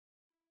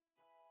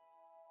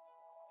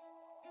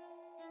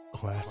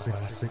Classic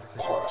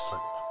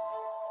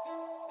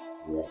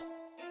Wolf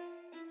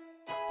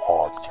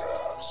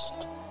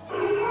Podcast.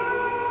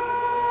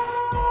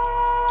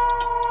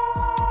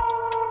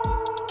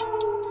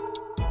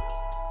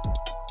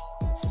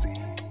 CWP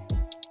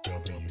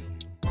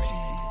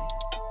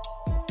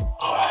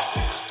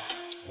Classic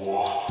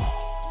Wolf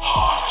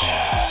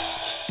Podcast.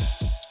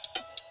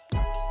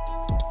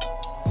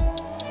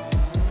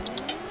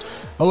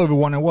 Hello,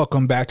 everyone, and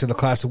welcome back to the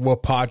Classic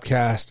Wolf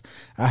Podcast.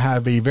 I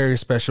have a very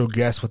special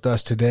guest with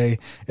us today.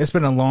 It's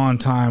been a long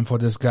time for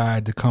this guy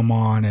to come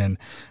on, and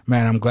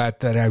man, I'm glad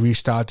that I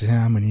reached out to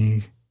him, and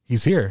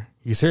he's here.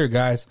 He's here,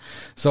 guys.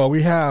 So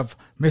we have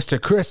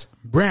Mr. Chris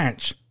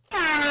Branch. Yo,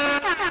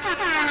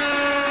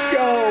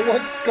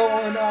 what's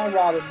going on,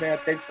 Robin, man?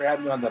 Thanks for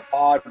having me on the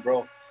pod,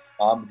 bro.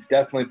 It's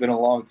definitely been a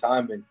long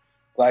time, and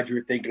glad you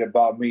were thinking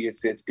about me.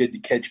 It's good to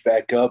catch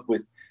back up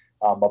with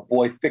my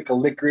boy Thicka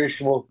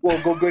Licorice.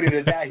 We'll go good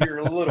into that here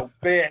in a little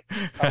bit.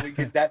 How we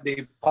get that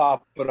name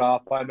popping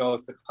off. I know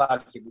it's the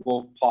Classic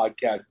Wolf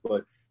Podcast,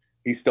 but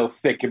he's still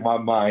thick in my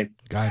mind.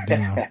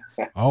 Goddamn.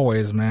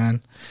 Always,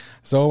 man.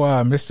 So,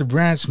 Mr.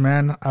 Branch,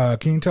 man,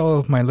 can you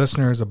tell my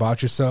listeners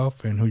about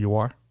yourself and who you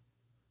are?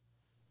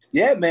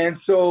 Yeah, man.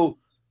 So,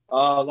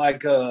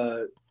 like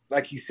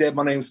he said,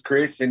 my name's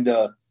Chris, and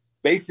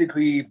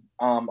basically,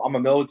 I'm a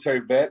military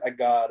vet. I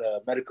got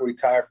medical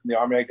retired from the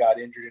Army. I got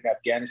injured in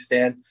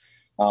Afghanistan.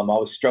 I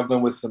was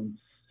struggling with some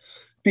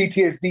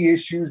PTSD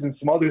issues and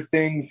some other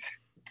things,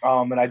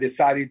 and I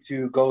decided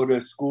to go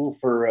to school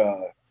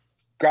for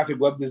graphic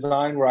web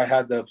design, where I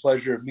had the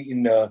pleasure of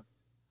meeting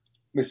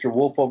Mr.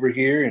 Wolf over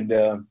here.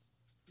 And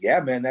yeah,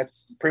 man,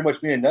 that's pretty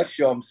much me in a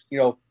nutshell. I'm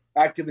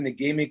active in the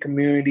gaming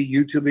community,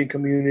 YouTubing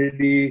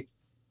community,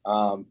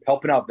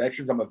 helping out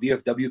veterans. I'm a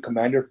VFW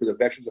commander for the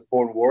Veterans of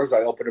Foreign Wars.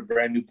 I opened a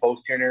brand new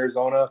post here in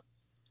Arizona,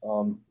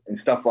 and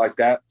stuff like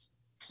that.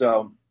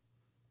 So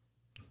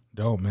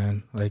Dope,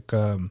 man. Like,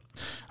 I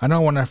know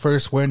when I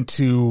first went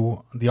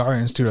to the Art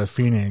Institute of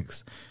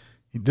Phoenix,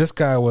 this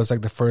guy was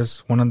like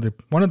one of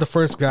the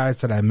first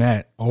guys that I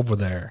met over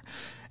there,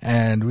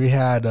 and we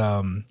had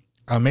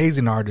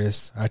amazing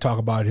artists. I talk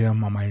about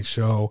him on my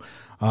show,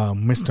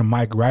 Mr.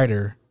 Mike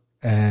Ryder.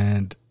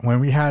 And when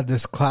we had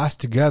this class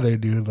together,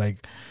 dude,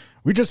 like,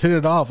 we just hit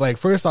it off. Like,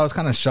 first I was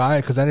kind of shy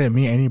because I didn't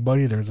meet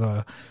anybody. There's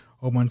a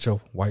whole bunch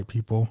of white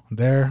people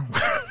there.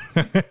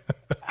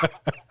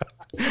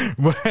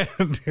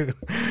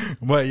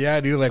 But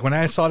yeah, dude, like, when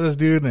I saw this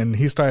dude and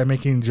he started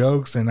making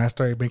jokes and I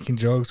started making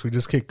jokes, we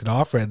just kicked it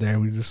off right there.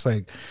 We just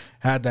like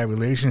had that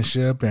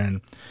relationship,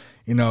 and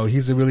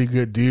he's a really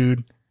good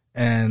dude.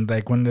 And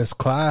like, when this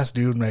class,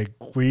 dude, like,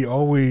 we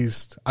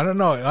always, I don't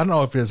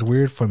know if it's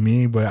weird for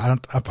me, but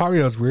I probably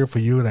it was weird for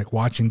you, like,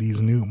 watching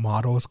these new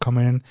models come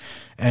in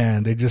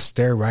and they just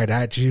stare right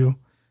at you.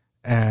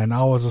 And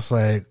I was just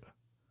like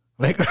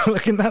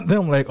looking at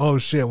them like, oh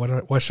shit,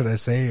 what should I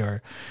say?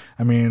 Or,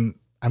 I mean,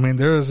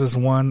 there was this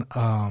one,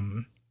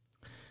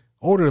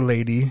 older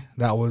lady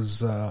that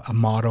was a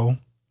model,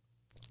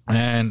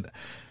 and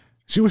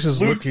she was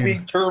just loosely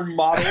looking term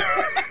model.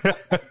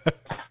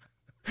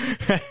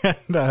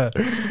 And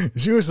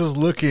she was just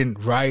looking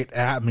right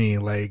at me,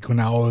 like, when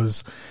I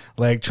was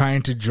like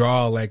trying to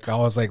draw, like I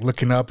was like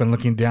looking up and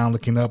looking down,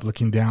 looking up,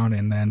 looking down,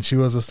 and then she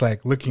was just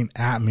like looking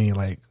at me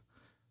like,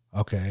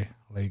 okay,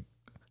 like,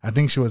 I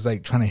think she was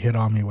like trying to hit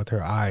on me with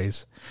her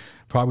eyes.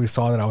 Probably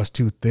saw that I was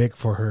too thick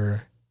for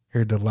her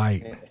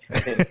delight.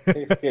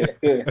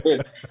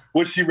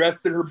 Was she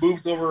resting her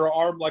boobs over her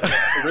arm like a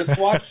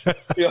wristwatch?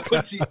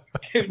 Was she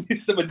giving you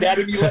some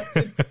anatomy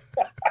lessons?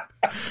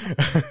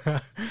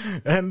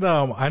 And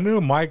I knew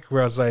Mike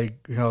was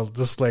like,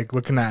 just like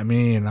looking at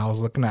me, and I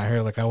was looking at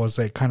her, like I was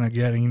like kind of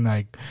getting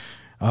like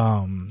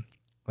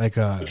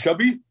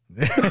chubby.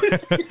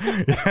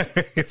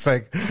 It's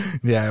like,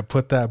 yeah,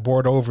 put that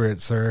board over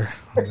it, sir.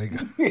 Like,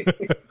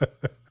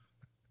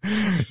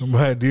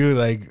 but dude,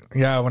 like,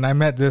 yeah, when I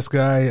met this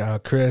guy,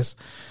 Chris,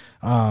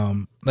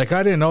 like,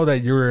 I didn't know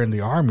that you were in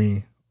the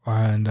Army,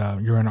 and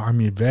you're an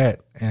Army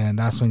vet, and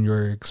that's when you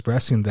were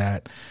expressing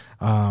that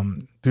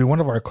through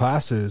one of our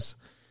classes.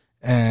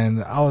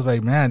 And I was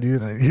like, man,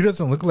 dude, he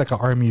doesn't look like an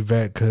Army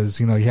vet because,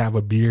 you have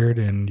a beard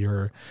and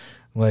you're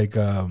like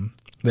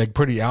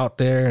pretty out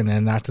there. And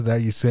then after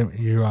that,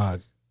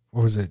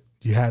 what was it?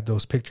 You had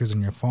those pictures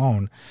on your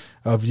phone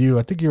of you.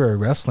 I think you were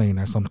wrestling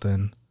or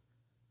something.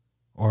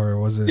 Or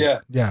was it? Yeah.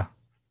 Yeah.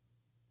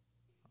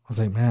 I was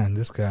like, man,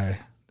 this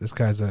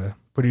guy's a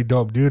pretty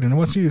dope dude. And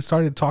once you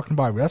started talking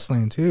about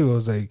wrestling too, I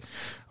was like,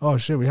 oh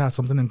shit, we have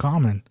something in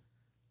common.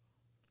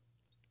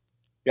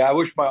 Yeah, I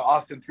wish my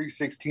Austin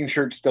 316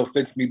 shirt still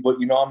fits me, but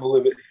I'm a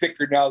little bit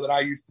thicker now than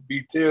I used to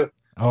be too.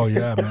 Oh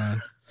yeah,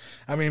 man.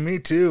 I mean, me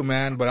too,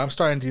 man. But I'm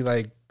starting to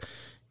like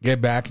get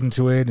back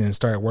into it and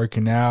start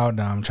working out.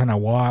 I'm trying to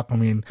walk. I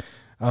mean,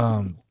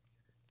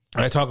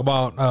 I talk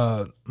about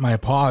my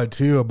pod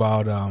too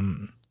about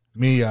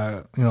me,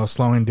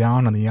 slowing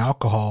down on the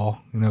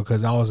alcohol,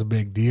 because that was a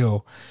big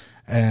deal.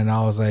 And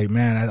I was like,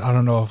 man, I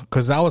don't know,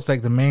 because that was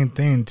like the main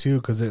thing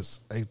too, because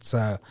it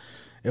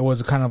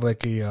was kind of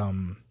like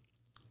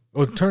a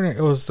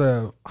It was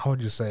how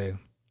would you say?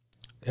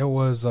 It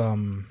was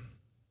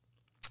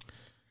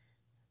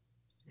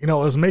it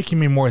was making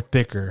me more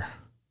thicker.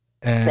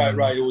 And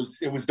Right.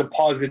 It was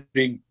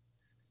depositing.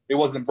 It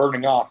wasn't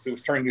burning off. It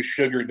was turning to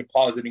sugar and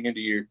depositing into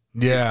your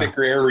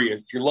thicker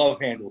areas, your love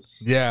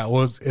handles. Yeah,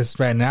 it's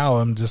right now.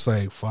 I'm just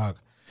like, fuck.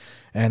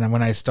 And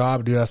when I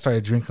stopped, dude, I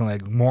started drinking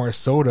like more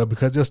soda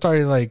because it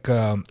started like,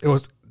 it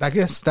was, I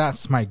guess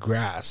that's my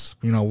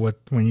grasp, when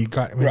you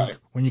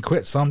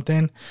quit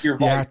something, you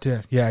have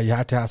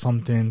to have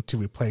something to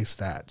replace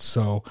that.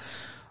 So,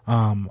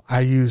 I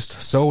used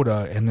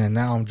soda, and then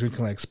now I'm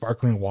drinking like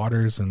sparkling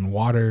waters and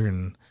water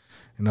and,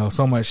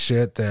 so much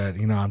shit that,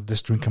 I'm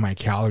just drinking my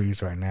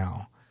calories right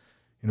now.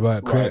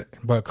 But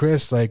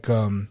Chris, like,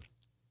 I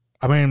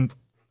mean,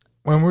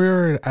 when we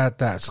were at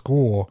that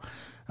school,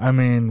 I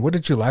mean, what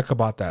did you like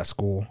about that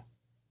school?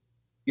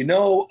 One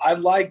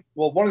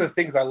of the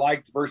things I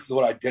liked versus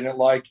what I didn't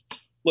like.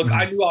 Look,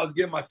 I knew I was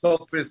getting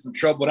myself in some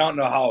trouble, and I don't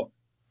know how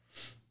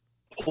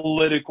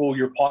political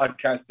your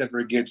podcast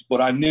ever gets, but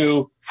I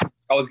knew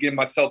I was getting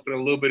myself in a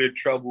little bit of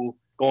trouble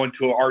going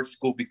to an art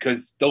school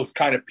because those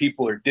kind of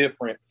people are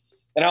different.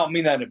 And I don't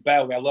mean that in a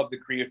bad way. I love the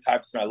creative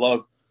types and I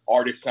love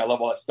artists and I love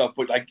all that stuff.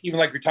 But like, even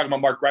like you're talking about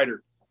Mike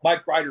Ryder,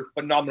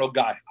 phenomenal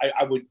guy.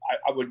 I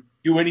would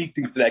do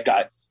anything for that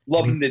guy.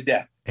 Love him to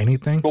death.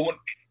 Anything? But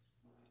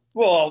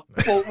no,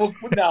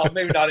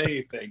 maybe not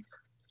anything.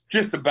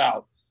 Just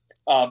about.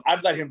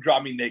 I'd let him draw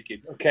me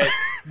naked. Okay.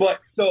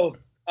 But so,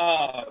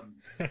 I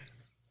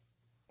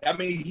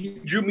mean, he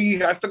drew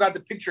me. I still got the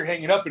picture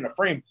hanging up in a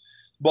frame,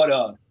 but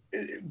a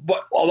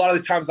lot of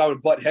the times I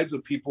would butt heads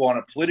with people on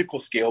a political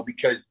scale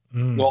because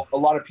a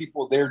lot of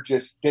people there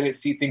just didn't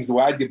see things the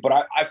way I did.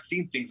 But I've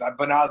seen things. I've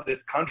been out of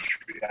this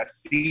country. I've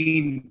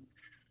seen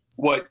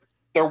what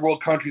third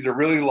world countries are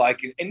really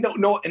like. And I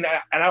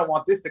don't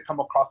want this to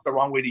come across the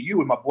wrong way to you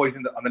and my boys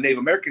on the Native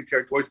American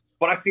territories.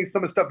 But I've seen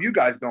some of the stuff you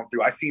guys going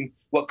through. I've seen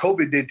what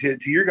COVID did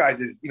to your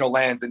guys'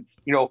 lands. And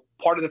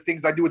part of the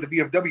things I do with the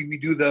VFW, we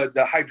do the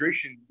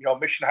hydration,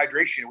 mission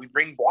hydration. We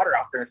bring water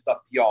out there and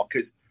stuff to y'all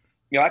because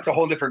that's a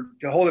whole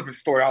different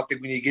story out there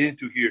we need to get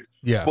into here.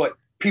 Yeah. But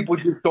people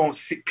just don't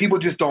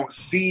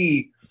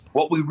see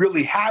what we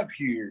really have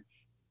here.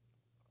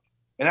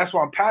 And that's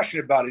what I'm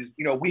passionate about is,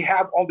 we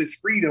have all this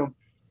freedom,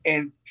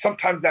 and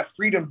sometimes that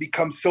freedom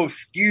becomes so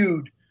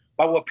skewed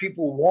by what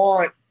people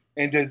want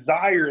and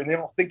desire, and they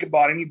don't think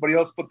about anybody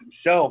else but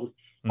themselves.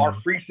 Mm-hmm. Our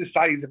free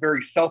society is a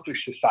very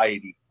selfish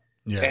society.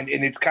 Yeah. And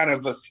it's kind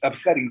of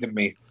upsetting to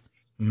me.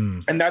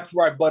 Mm. And that's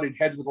where I butted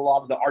heads with a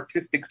lot of the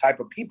artistic type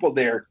of people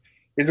there.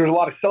 There's a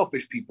lot of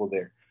selfish people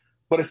there.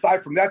 But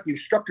aside from that, the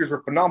instructors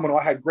were phenomenal.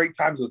 I had great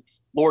times with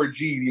Laura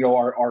G,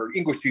 our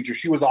English teacher.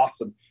 She was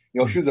awesome.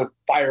 She was a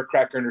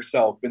firecracker in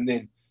herself. And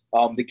then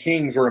the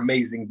Kings are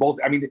amazing. Both,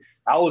 I mean,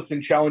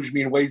 Allison challenged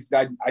me in ways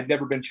that I'd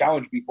never been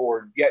challenged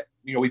before. Yet,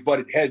 we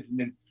butted heads. And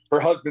then her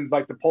husband's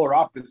like the polar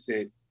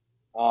opposite.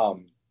 So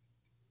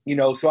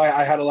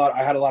I had a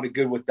lot of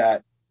good with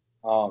that.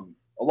 A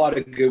lot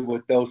of good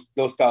with those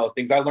style of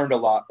things. I learned a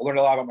lot. I learned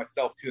a lot about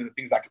myself too, and the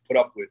things I could put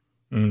up with.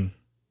 Mm.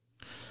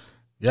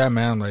 Yeah,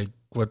 man, like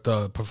with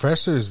the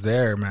professors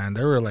there, man,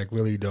 they were like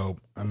really dope.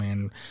 I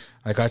mean,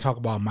 like I talk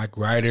about Mike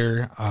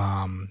Ryder,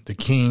 the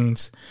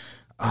Kings.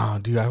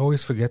 Dude, I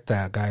always forget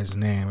that guy's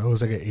name. It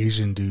was like an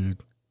Asian dude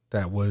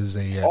that was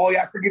a. Oh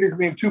yeah, I forget his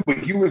name too, but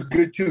he was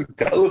good too.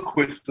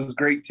 Delaquist was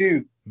great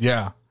too.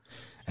 Yeah,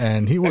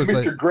 and he was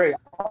Mr. Gray.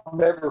 I'll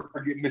never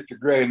forget Mr.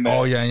 Gray, man.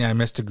 Oh yeah,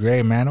 Mr.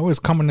 Gray, man, always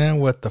coming in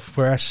with the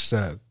fresh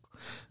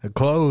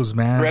clothes,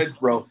 man. Threads,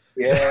 bro.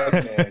 Yeah,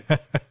 man.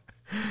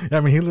 I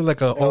mean, he looked like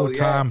an old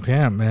time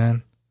pimp,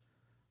 man.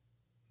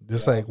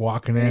 Just like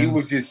walking in. He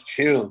was just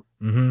chill.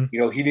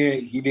 Mm-hmm.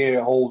 He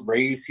didn't hold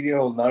race. He didn't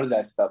hold none of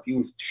that stuff. He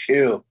was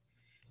chill.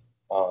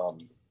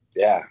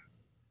 Yeah.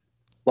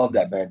 Love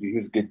that man, dude. He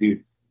was a good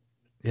dude.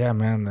 Yeah,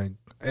 man. Like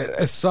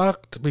it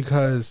sucked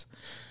because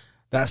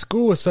that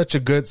school was such a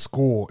good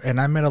school,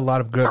 and I met a lot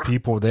of good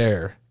people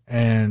there.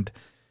 And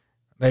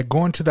like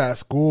going to that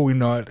school,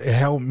 it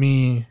helped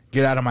me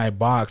get out of my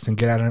box and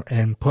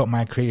and put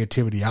my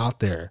creativity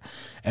out there.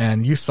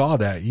 And you saw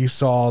that. You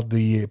saw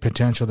the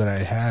potential that I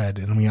had.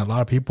 And I mean, a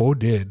lot of people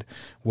did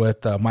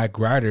with Mike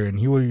Ryder, and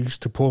he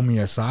used to pull me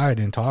aside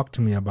and talk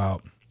to me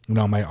about,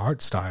 my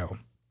art style.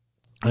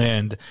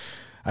 And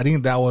I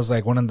think that was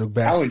like one of the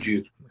best. Challenge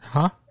you.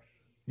 Huh?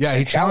 Yeah,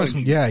 he challenged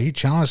me. Yeah, he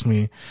challenged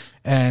me.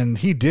 And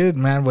he did,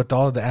 man, with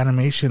all the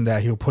animation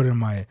that he'll put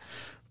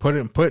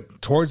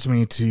put towards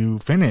me to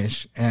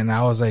finish. And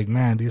I was like,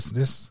 man,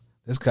 this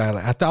guy,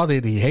 like, I thought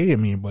that he hated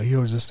me, but he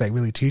was just like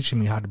really teaching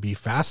me how to be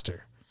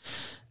faster.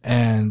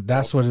 And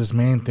that's what his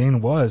main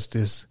thing was,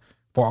 is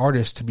for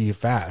artists to be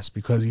fast,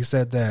 because he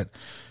said that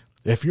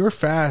if you're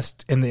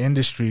fast in the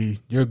industry,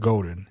 you're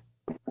golden.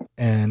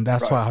 And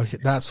that's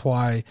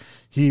why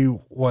he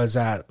was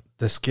at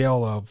the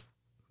scale of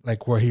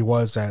like where he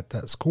was at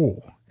that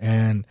school.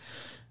 And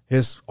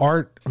his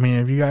art, I mean,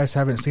 if you guys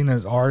haven't seen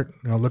his art,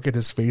 look at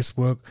his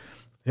Facebook.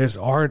 His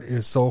art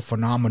is so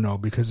phenomenal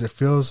because it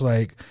feels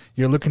like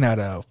you're looking at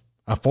a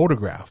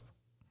photograph.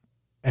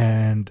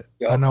 And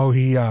Yeah. I know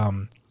he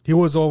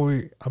was over.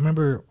 I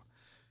remember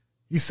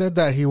he said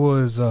that he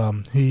was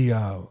he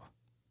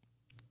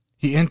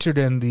entered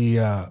in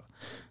the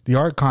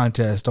art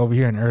contest over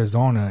here in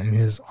Arizona, and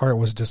his art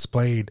was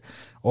displayed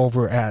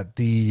over at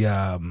the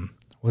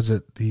was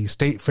it the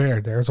state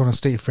fair, the Arizona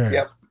State Fair.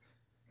 Yep.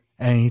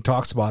 And he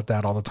talks about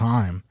that all the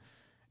time.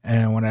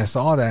 And when I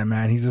saw that,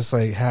 man, he just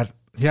like had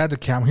the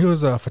camera. He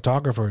was a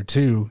photographer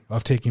too,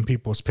 of taking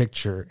people's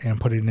picture and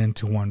putting it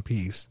into one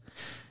piece.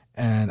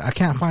 And I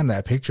can't find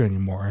that picture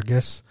anymore. I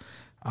guess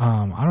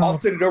I don't know. I'll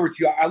send it over to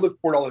you. I look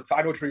for it all the time.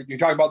 I know what you're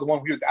talking about, the one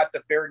where he was at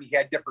the fair and he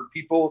had different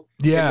people.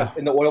 Yeah.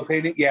 In the oil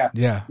painting. Yeah.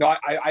 Yeah. No,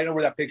 I know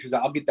where that picture's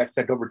at. I'll get that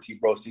sent over to you,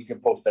 bro, so you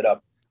can post that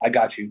up. I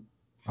got you.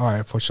 All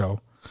right, for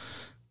sure.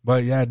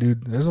 But yeah,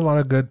 dude, there's a lot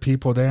of good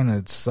people there, and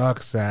it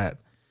sucks that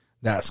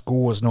that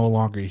school is no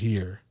longer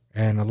here.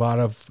 And a lot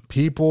of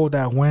people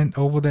that went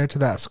over there to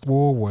that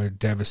school were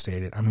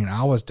devastated. I mean,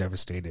 I was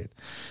devastated.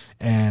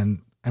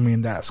 And I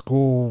mean, that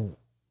school,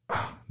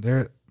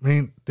 the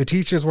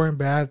teachers weren't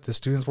bad, the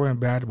students weren't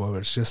bad, but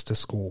it's just the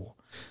school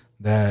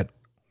that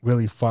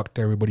really fucked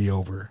everybody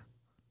over.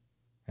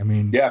 I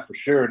mean, yeah, for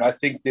sure. And I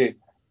think that,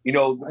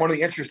 one of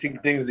the interesting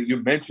things that you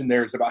mentioned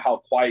there is about how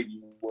quiet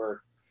you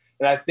were.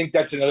 And I think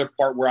that's another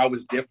part where I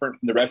was different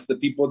from the rest of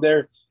the people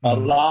there. A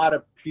lot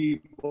of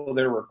people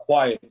there were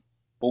quiet.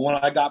 But when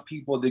I got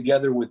people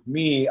together with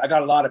me, I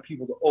got a lot of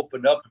people to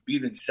open up and be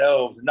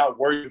themselves and not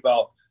worry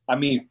about, our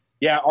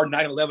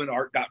 9/11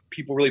 art got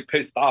people really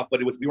pissed off,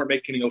 but we weren't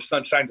making,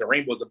 sunshines and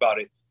rainbows about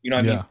it. You know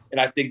what I mean?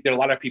 And I think that a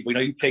lot of people,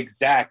 you take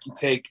Zach, you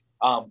take,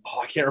 I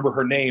can't remember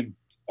her name.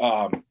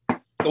 The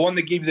one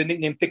that gave you the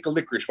nickname Thick of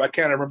Licorice, but I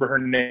can't remember her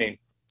name.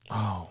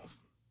 Oh,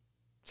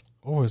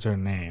 what was her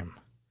name?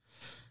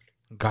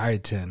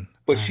 Guyton.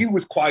 But she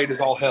was quiet as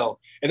all hell.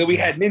 And then we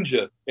had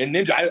Ninja. And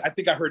Ninja, I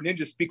think I heard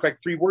Ninja speak like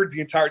 3 words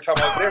the entire time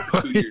I was there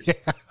for 2 years.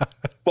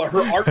 But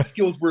her art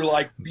skills were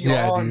like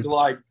beyond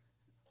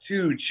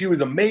dude, she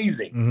was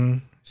amazing. Mm-hmm.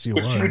 She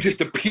would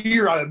just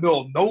appear out of the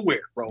middle of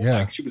nowhere, bro. Yeah.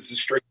 Like she was a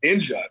straight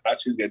ninja. I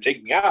thought she was going to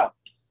take me out.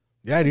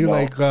 Yeah, dude.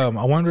 I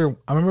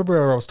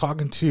remember I was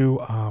talking to,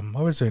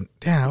 what was it?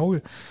 Damn,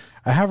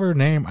 I have her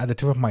name at the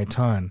tip of my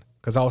tongue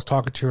because I was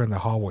talking to her in the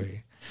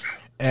hallway.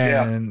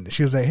 And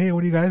she was like, "Hey,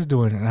 what are you guys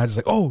doing?" And I was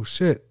like, "Oh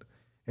shit!"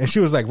 And she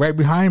was like right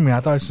behind me. I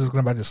thought she was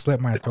going to slit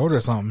my throat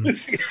or something.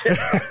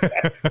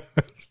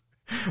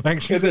 Like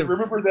she said,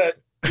 remember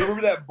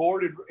that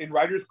board in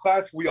writer's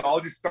class? We all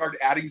just started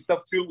adding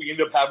stuff to it. We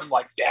ended up having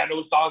like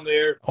Thanos on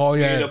there. Oh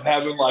yeah. We ended up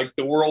having like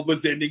the world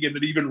was ending, and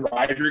then even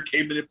Ryder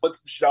came in and put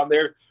some shit on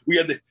there.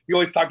 He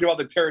always talked about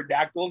the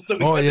pterodactyl. So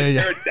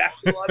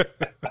pterodactyl on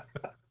it.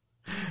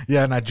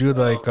 Yeah, and I drew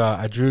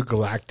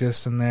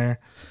Galactus in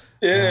there.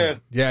 Yeah.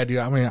 Yeah, dude.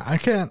 I mean, I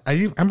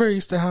remember I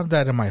used to have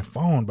that in my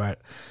phone,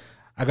 but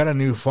I got a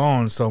new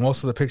phone, so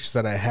most of the pictures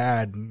that I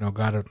had,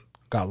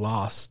 got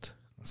lost.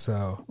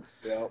 So,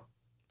 yeah.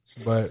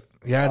 But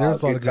yeah,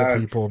 there's a lot of good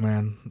people,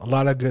 man. A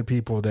lot of good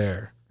people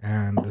there,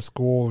 and the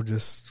school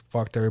just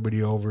fucked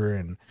everybody over.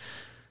 And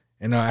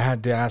I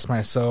had to ask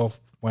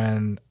myself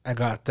when I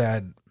got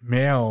that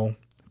mail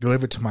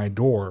delivered to my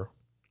door,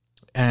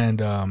 and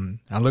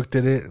I looked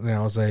at it and I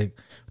was like,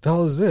 "What the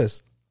hell is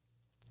this?"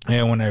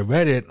 And when I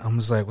read it, I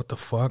was like, what the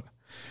fuck?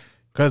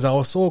 Because I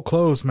was so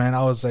close, man.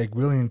 I was like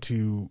willing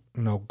to,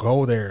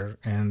 go there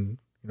and,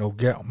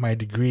 get my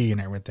degree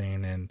and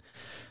everything. And,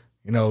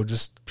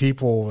 just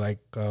people like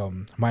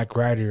Mike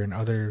Ryder and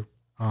other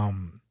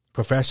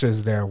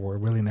professors there were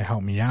willing to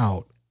help me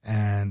out.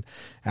 And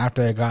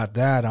after I got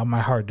that, my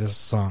heart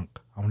just sunk.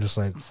 I'm just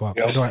like, fuck,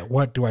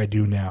 what do I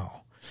do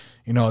now?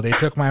 They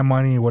took my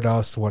money. What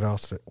else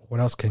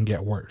can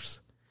get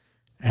worse?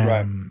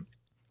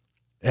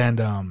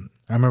 And,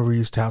 I remember we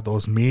used to have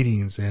those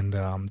meetings in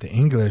the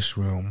English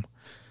room.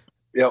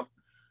 Yep.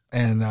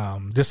 And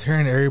just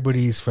hearing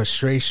everybody's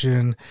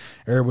frustration,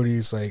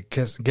 everybody's like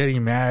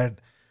getting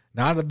mad,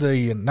 not at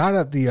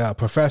the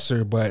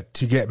professor, but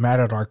to get mad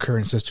at our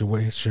current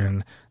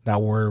situation that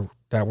we're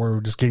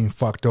just getting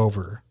fucked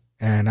over.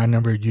 And I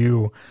remember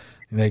you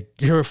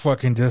were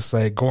fucking just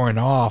like going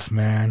off,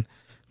 man,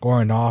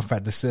 going off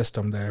at the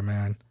system there,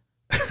 man.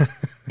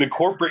 The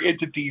corporate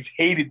entities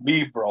hated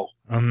me, bro.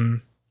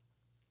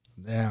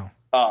 Yeah.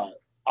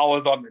 I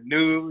was on the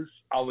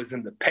news. I was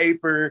in the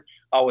paper.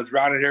 I was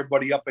rounding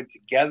everybody up and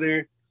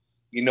together,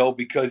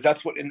 because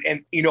that's what,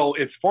 and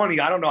it's funny.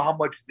 I don't know how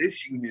much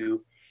this you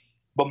knew,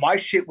 but my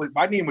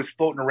name was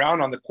floating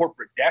around on the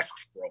corporate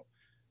desks, bro.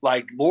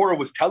 Like Laura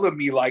was telling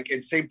me,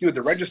 and same thing with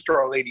the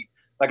registrar lady.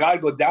 Like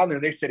I'd go down there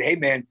and they said, "Hey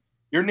man,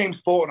 your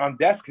name's floating on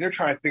desk and they're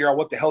trying to figure out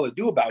what the hell to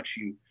do about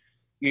you,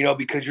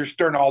 because you're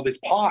stirring all this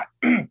pot."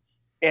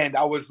 And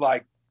I was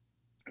like,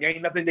 there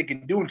ain't nothing they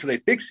can do until they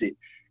fix it.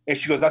 And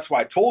she goes, that's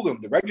why I told him.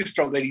 The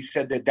registrar lady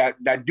said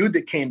that dude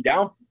that came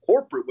down from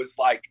corporate was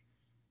like,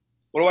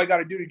 what do I got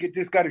to do to get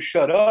this guy to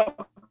shut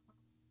up?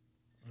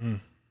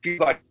 She's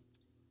like,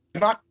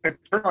 he's not going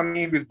to turn on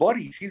any of his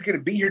buddies. He's going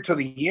to be here till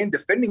the end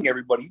defending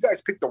everybody. You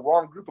guys picked the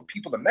wrong group of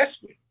people to mess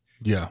with.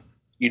 Yeah.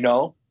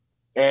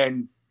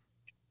 And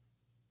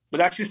But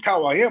that's just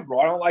how I am,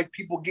 bro. I don't like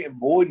people getting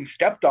bullied and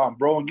stepped on,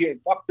 bro, and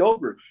getting fucked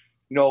over.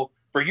 You know,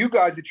 for you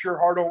guys, it's your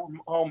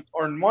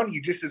hard-earned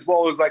money just as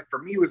well as, like, for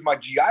me, it was my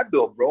GI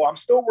Bill, bro. I'm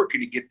still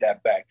working to get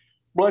that back.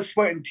 Blood,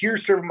 sweat, and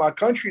tears serving my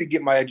country to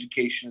get my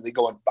education, and they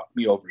go and fuck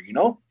me over, you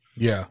know?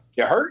 Yeah.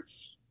 It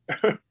hurts.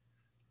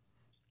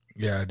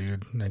 Yeah,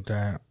 dude. Like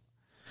that.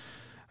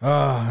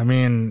 I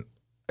mean,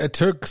 it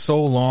took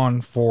so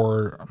long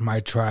for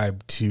my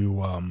tribe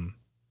to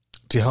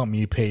help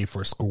me pay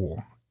for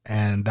school.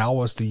 And that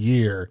was the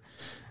year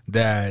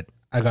that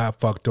I got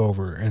fucked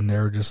over. And they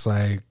were just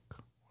like,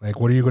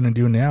 what are you going to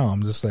do now?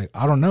 I'm just like,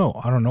 I don't know.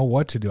 I don't know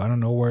what to do. I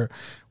don't know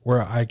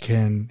where I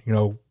can, you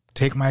know,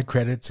 take my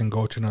credits and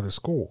go to another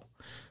school.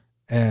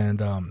 And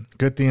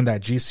good thing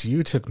that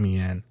GCU took me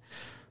in.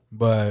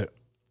 But,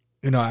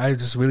 you know, I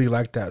just really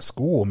liked that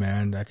school,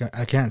 man.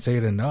 I can't say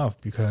it enough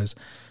because,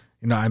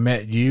 you know, I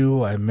met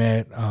you, I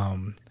met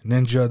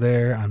Ninja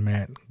there, I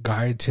met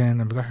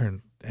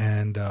Guyton,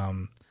 and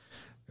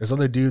there's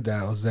other dude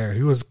that was there.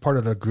 He was part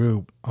of the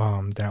group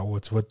that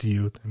was with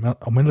you,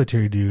 a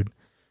military dude.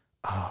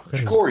 Oh,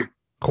 Corey.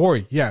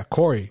 Corey, yeah,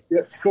 Corey.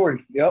 Yeah, it's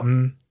Corey. Yep.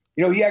 Mm.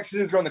 You know, he actually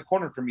lives around the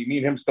corner from me. Me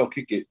and him still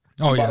kick it.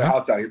 Oh, he bought yeah. a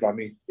house out here by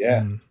me.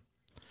 Yeah. Mm.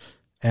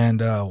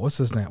 And what's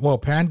his name? Well,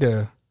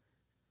 Panda.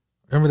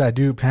 Remember that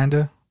dude,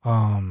 Panda?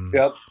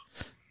 Yep.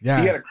 Yeah.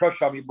 He had a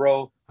crush on me,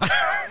 bro.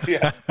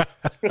 Yeah.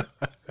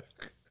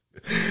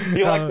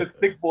 He liked the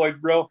thick boys,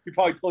 bro. He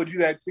probably told you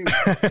that too.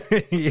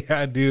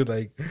 Yeah, dude.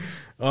 Like,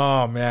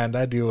 oh man,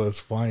 that dude was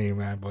funny,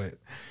 man. But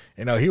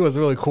you know, he was a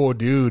really cool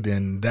dude,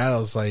 and that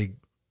was like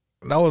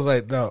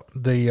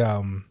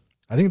the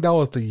I think that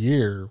was the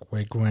year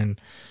like when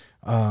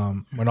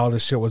all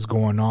this shit was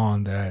going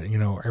on. That, you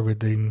know,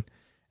 everything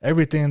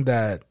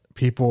that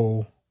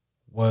people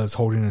was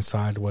holding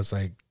inside was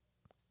like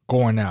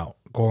going out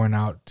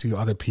to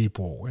other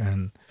people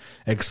and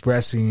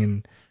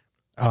expressing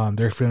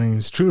their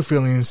feelings, true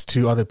feelings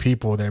to other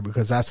people there,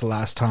 because that's the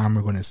last time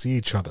we're going to see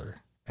each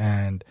other.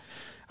 And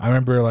I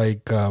remember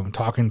like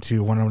talking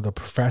to one of the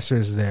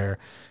professors there,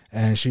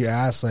 and she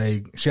asked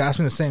me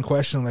the same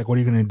question, like, what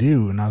are you going to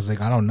do? And I was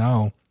like, I don't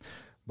know,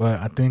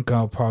 but I think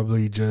I'll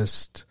probably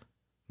just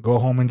go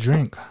home and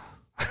drink.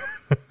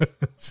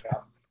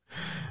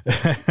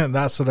 And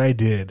that's what I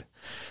did.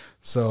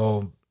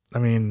 So, I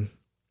mean,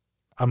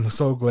 I'm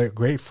so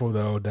grateful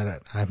though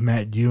that I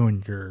met you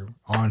and you're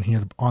on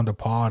here on the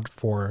pod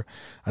for,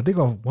 I think,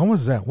 when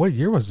was that? What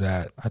year was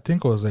that? I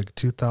think it was like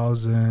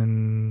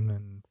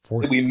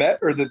 2014. Did we met,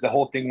 or did the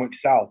whole thing went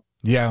south?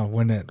 Yeah,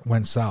 when it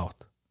went south.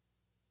 I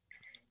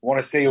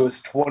want to say it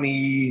was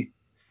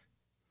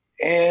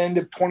end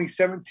of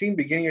 2017,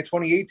 beginning of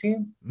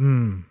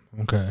 2018.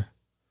 Okay.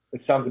 It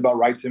sounds about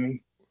right to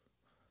me.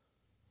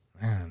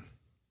 Man.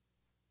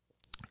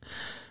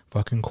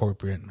 Fucking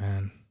corporate,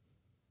 man.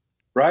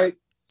 Right?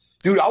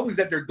 Dude, I was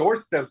at their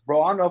doorsteps,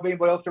 bro. I don't know if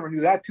anybody else ever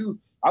knew that, too.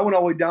 I went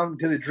all the way down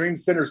to the Dream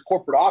Center's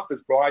corporate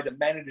office, bro. I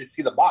demanded to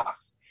see the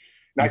boss.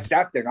 And I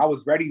sat there, and I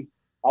was ready.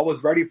 I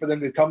was ready for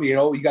them to tell me, you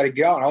know, you got to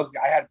get out. And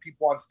I had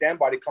people on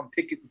standby to come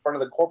picket in front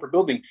of the corporate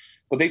building.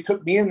 But they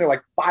took me in there,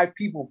 like 5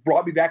 people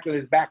brought me back to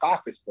this back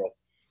office, bro.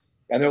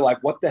 And they're like,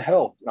 what the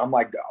hell? And I'm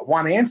like, I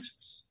want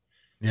answers.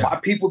 Yeah. My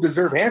people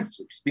deserve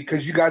answers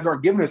because you guys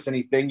aren't giving us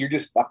anything. You're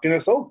just fucking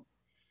us over.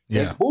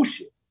 Yeah. It's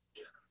bullshit.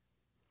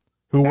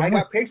 I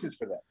got patience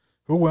for that.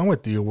 Who went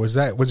with you? Was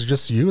it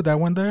just you that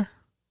went there?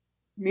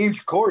 Me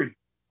and Corey.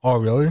 Oh,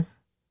 really?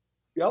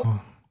 Yep.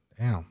 Oh,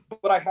 damn.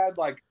 But I had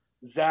like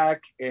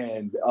Zach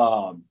and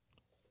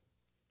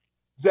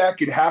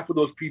half of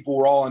those people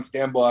were all on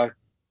standby.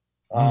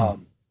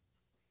 And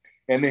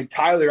then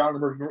Tyler, I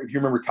don't remember if you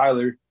remember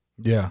Tyler.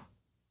 Yeah.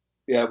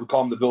 Yeah, we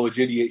call him the village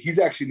idiot. He's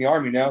actually in the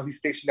Army now. He's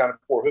stationed down in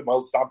Fort Hood, my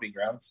old stomping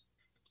grounds.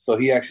 So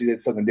he actually did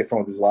something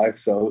different with his life.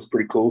 So it was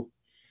pretty cool.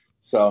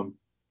 So,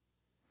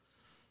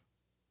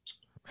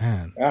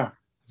 man, yeah,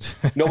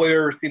 nobody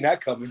ever seen that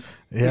coming.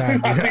 Yeah,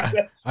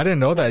 I didn't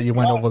know that you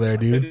went over there,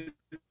 dude.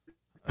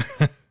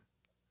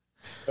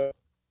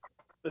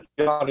 Let's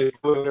be honest,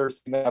 nobody's ever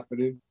seen that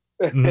happening.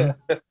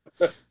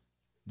 Mm-hmm.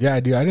 Yeah,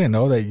 dude, I didn't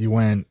know that you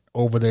went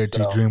over there to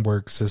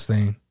DreamWorks'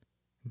 thing,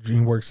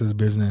 DreamWorks'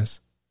 business.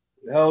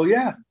 Oh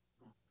yeah,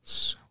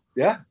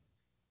 yeah.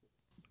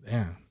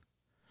 Damn.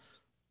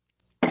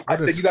 I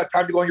said, you got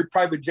time to go on your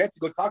private jet to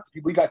go talk to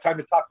people. You got time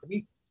to talk to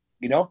me,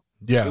 you know?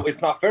 Yeah.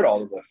 It's not fair to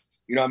all of us.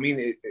 You know what I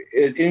mean?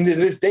 And to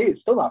this day,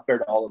 it's still not fair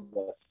to all of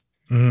us.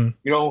 Mm-hmm.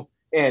 You know?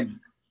 And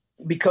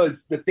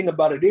because the thing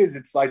about it is,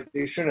 it's like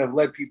they shouldn't have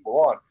led people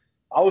on.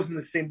 I was in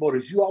the same boat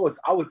as you.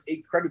 I was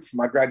 8 credits for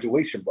my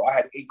graduation, bro. I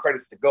had 8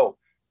 credits to go.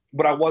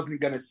 But I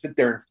wasn't going to sit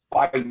there and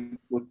fight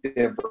with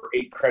them for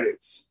 8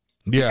 credits.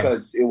 Yeah.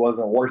 Because it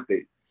wasn't worth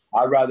it.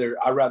 I'd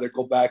rather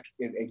go back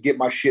and get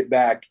my shit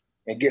back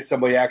and get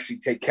somebody to actually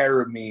take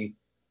care of me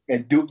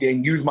and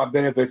use my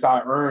benefits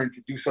I earned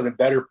to do something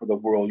better for the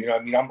world. You know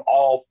what I mean? I'm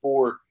all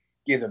for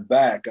giving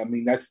back. I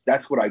mean, that's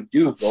what I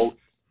do, bro.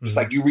 Just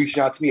like you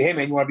reaching out to me, hey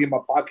man, you want to be on my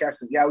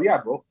podcast? And yeah,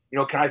 bro. You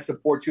know, can I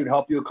support you and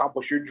help you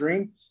accomplish your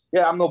dream?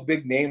 Yeah, I'm no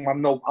big name. I'm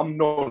no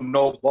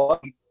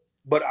nobody,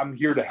 but I'm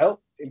here to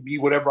help. and be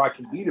whatever I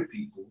can be to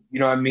people. You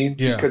know what I mean?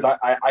 Yeah. Because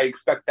I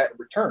expect that in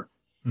return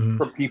Mhm.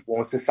 from people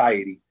in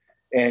society.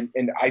 And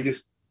I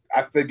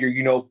figure,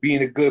 you know,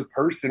 being a good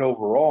person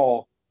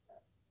overall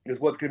is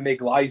what's going to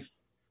make life,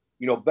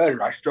 you know,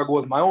 better. I struggle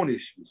with my own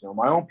issues, you know,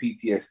 my own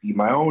PTSD,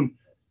 my own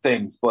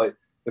things. But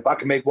if I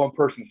can make one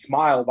person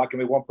smile, if I can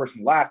make one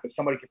person laugh, if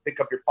somebody can pick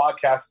up your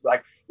podcast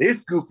like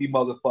this goofy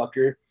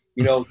motherfucker,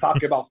 you know,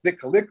 talking about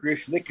thick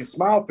licorice, and they can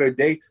smile for a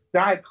day,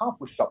 then I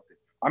accomplished something.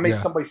 I made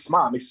somebody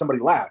smile, I made somebody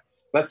laugh.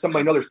 Let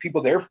somebody know there's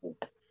people there for them.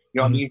 You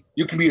know what I mean?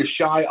 You can be a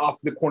shy, off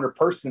the corner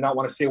person and not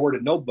want to say a word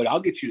to nobody. I'll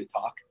get you to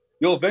talk.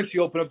 You'll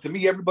eventually open up to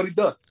me. Everybody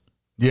does.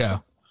 Yeah.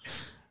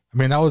 I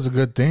mean, that was a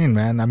good thing,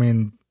 man. I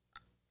mean,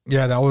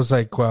 yeah, that was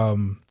like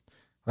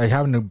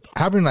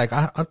having like,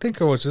 I think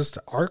it was just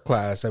art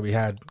class that we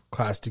had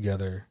class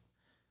together.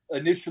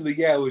 Initially,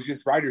 yeah, it was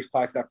just writer's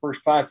class, that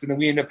first class. And then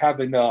we ended up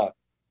having,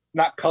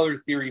 not color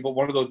theory, but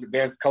one of those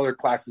advanced color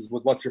classes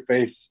with what's her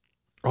face.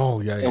 Oh,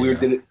 yeah. And we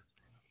did it.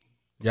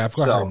 Yeah, I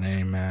forgot her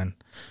name, man.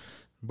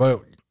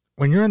 But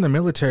when you're in the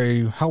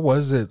military, how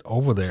was it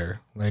over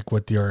there? Like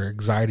with your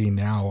anxiety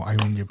now? I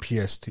mean, your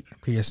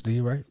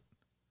PSD, right?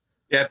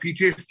 Yeah,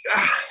 PTSD.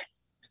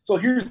 So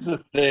here's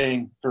the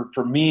thing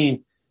for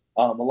me.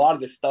 A lot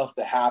of the stuff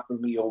that happened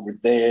to me over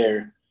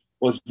there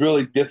was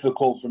really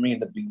difficult for me in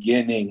the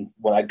beginning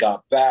when I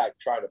got back,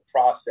 trying to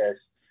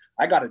process.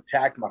 I got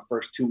attacked my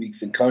first 2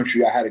 weeks in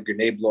country. I had a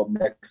grenade blow up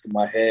next to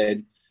my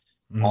head.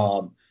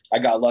 I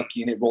got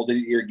lucky and it rolled in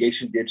an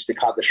irrigation ditch that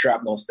caught the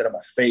shrapnel instead of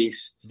my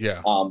face.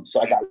 Yeah.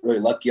 So I got really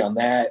lucky on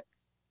that.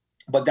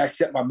 But that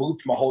set my mood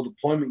for my whole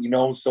deployment, you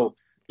know. So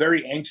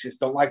very anxious,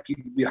 don't like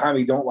people behind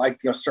me, don't like,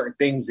 you know, certain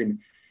things. And,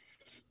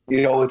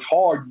 you know, it's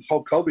hard, this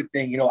whole COVID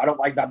thing, you know, I don't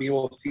like not being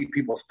able to see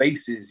people's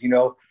faces, you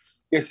know.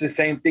 It's the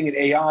same thing at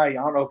AI. I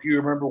don't know if you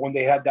remember when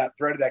they had that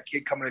threat of that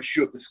kid coming to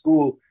shoot up the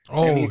school.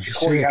 Oh, and me and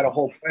Corey had a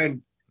whole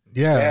plan.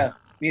 Yeah.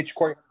 Me and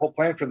Corey had a whole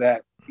plan for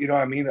that. You know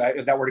what I mean?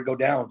 If that were to go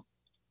down,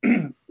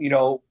 you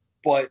know,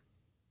 but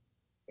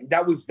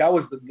that's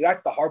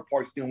the hard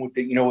part dealing with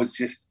it. You know, it's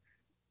just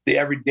the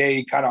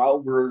everyday kind of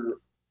over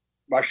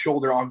my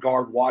shoulder, on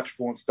guard,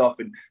 watchful and stuff.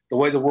 And the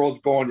way the world's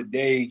going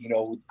today, you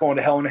know, it's going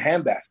to hell in a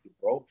handbasket,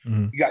 bro.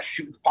 You got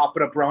shootings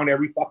popping up around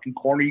every fucking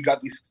corner. You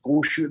got these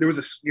school shootings. There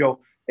was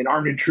an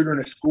armed intruder in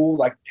a school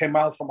like 10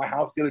 miles from my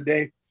house the other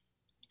day.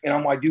 And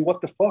I'm like, dude,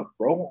 what the fuck,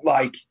 bro?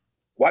 Like,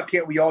 why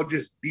can't we all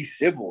just be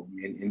civil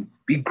and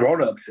be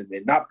grown-ups and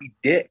not be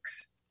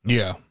dicks?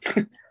 Yeah.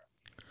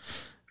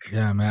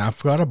 Yeah, man. I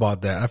forgot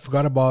about that. I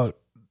forgot about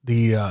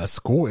the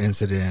school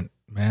incident,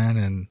 man.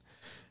 And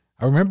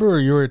I remember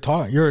you were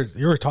talking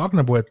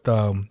with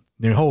the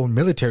whole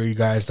military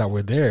guys that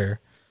were there.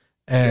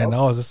 And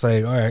I was just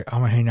like, all right, I'm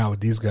going to hang out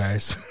with these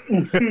guys.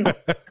 You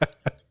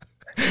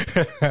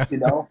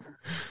know?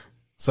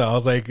 So I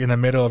was like in the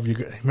middle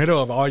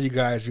of all you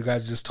guys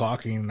just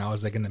talking, and I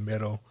was like in the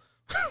middle.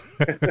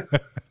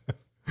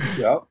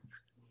 Yep.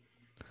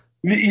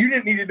 You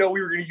didn't need to know we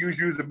were going to use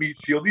you as a meat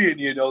shield. You didn't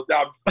need to know.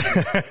 No,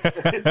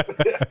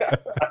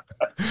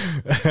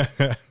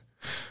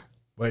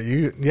 But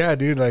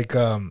dude, like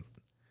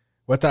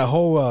with that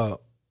whole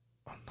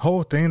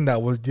thing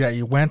that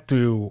you went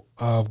through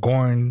of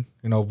going,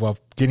 you know, of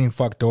getting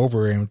fucked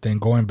over and then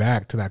going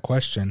back to that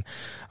question,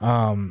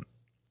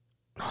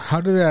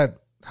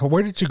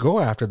 where did you go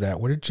after that?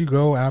 Where did you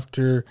go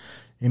after,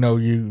 you know,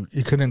 you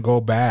couldn't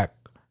go back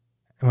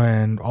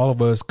when all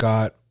of us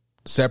got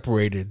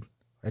separated?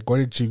 Like,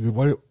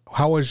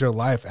 how was your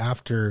life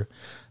after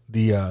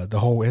the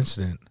whole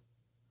incident?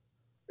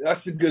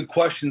 That's a good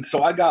question.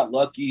 So I got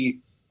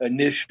lucky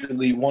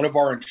initially. One of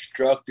our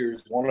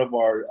instructors, one of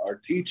our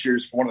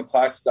teachers for one of the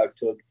classes I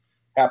took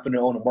happened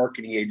to own a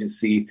marketing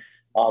agency.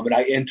 And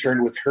I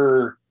interned with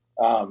her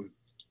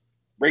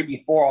right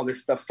before all this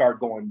stuff started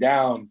going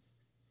down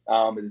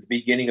at the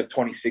beginning of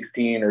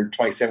 2016 or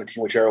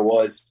 2017, whichever it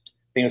was.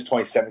 I think it was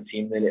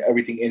 2017. And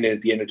everything ended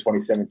at the end of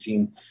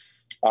 2017.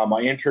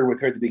 I interned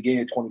with her at the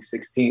beginning of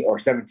 2016 or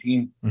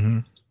 17.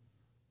 And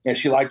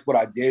she liked what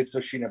I did, so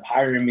she ended up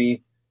hiring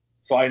me.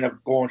 So I ended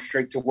up going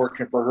straight to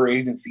working for her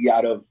agency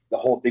out of the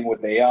whole thing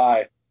with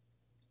AI.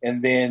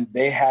 And then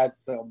they had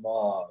some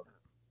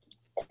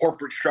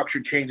corporate structure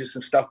changes,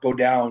 some stuff go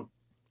down.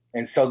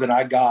 And so then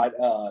I got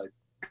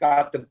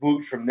the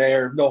boot from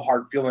there. No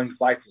hard feelings.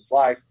 Life is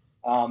life.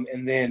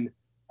 And then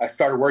I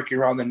started working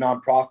around the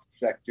nonprofit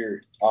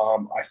sector.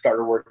 I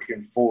started working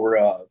for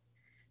a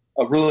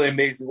really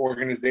amazing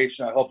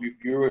organization. I hope you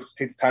viewers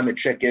take the time to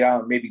check it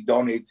out and maybe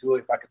donate to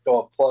it. If I could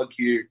throw a plug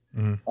here.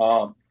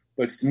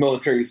 But it's the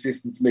Military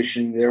Assistance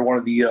Mission. They're one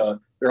of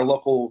they're a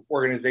local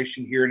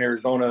organization here in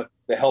Arizona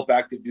that help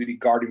active duty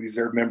Guard and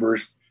Reserve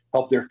members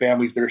help their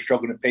families that are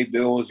struggling to pay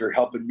bills, or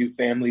helping new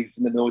families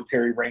in the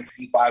military ranks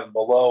E5 and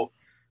below,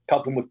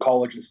 help them with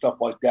college and stuff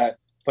like that.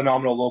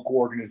 Phenomenal local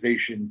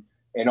organization,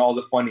 and all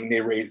the funding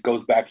they raise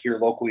goes back here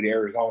locally to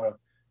Arizona.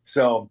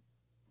 So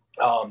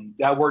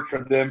that worked for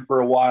them for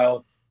a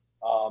while.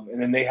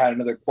 And then they had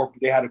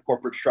a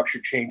corporate structure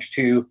change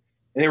too.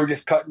 And they were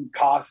just cutting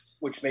costs,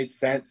 which made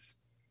sense.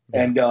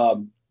 And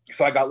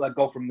So I got let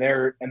go from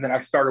there, and then I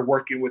started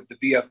working with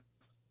the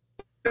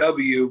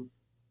VFW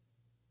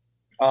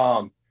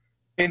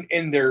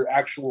in their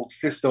actual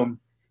system.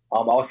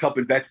 I was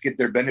helping vets get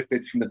their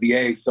benefits from the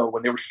VA. So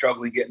when they were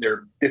struggling getting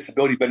their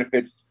disability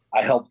benefits,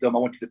 I helped them. I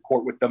went to the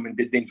court with them and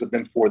did things with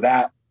them for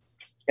that.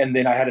 And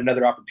then I had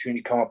another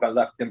opportunity come up. I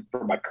left them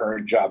for my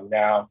current job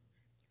now.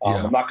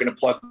 I'm not going to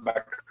plug my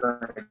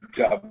current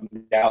job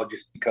now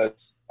just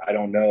because I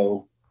don't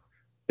know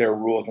their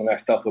rules and that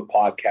stuff with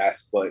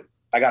podcasts, but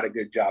I got a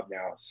good job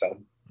now. So,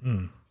 I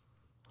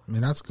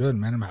mean, that's good,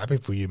 man. I'm happy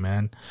for you,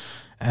 man.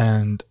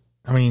 And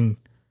I mean,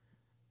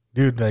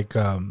 dude, like,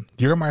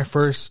 you're my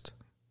first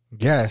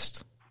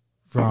guest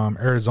from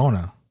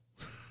Arizona.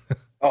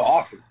 Oh,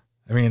 awesome.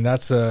 I mean,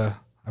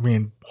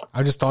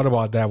 I just thought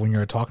about that when you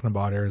were talking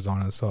about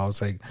Arizona. So I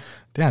was like,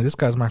 damn, this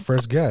guy's my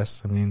first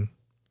guest. I mean,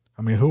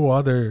 who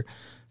other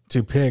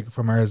to pick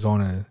from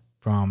Arizona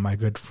from my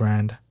good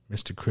friend,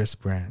 Mr. Chris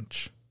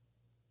Branch?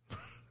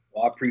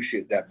 Well, I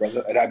appreciate that,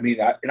 brother. And I mean,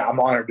 I'm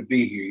honored to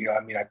be here. You know,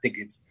 I mean, I think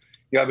it's,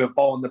 you know, I've been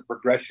following the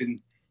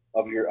progression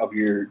of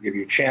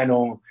your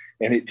channel,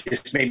 and it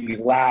just made me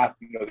laugh.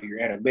 You know, your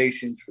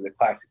animations for the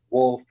classic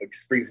wolf. It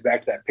just brings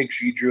back to that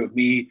picture you drew of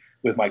me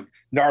with my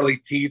gnarly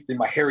teeth and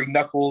my hairy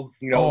knuckles.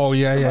 You know,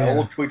 my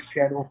old Twitch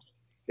channel.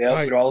 Yeah,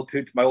 right.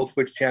 My old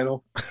Twitch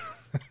channel.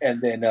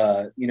 And then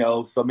you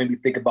know, so it made me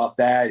think about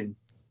that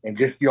and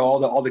just, you know,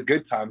 all the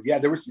good times. Yeah,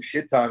 there were some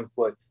shit times,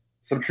 but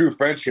some true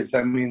friendships.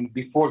 I mean,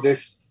 before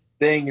this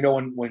thing, you know,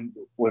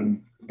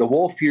 when the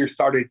Wolf here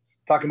started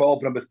talking about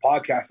opening up his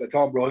podcast, I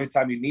told him, bro,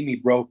 anytime you need me,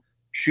 bro,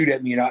 shoot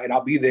at me and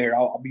I'll be there.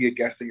 I'll be a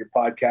guest on your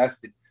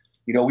podcast. And,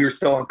 you know, we were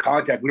still in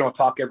contact. We don't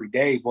talk every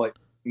day, but,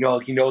 you know,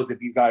 he knows if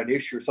he's got an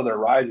issue or something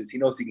arises, he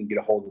knows he can get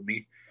a hold of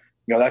me.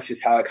 You know, that's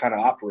just how it kind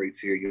of operates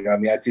here. You know, I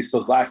mean, that's just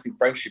those lasting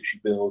friendships you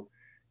build.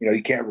 You know,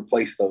 you can't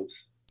replace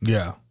those.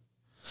 Yeah.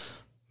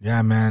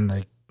 Yeah, man.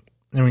 Like,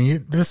 I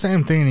mean, the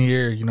same thing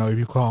here. You know, if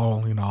you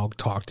call, you know, I'll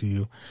talk to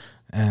you.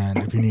 And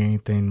if you need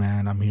anything,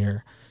 man, I'm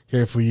here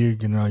for you.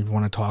 You know, if you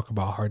want to talk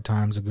about hard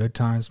times or good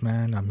times,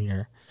 man, I'm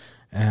here.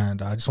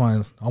 And I just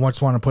want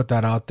to put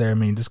that out there. I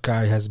mean, this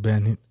guy has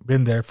been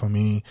there for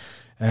me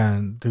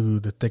and through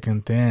the thick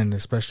and thin,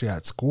 especially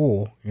at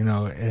school, you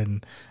know,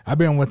 and I've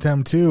been with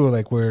him too,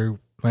 like when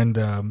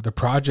the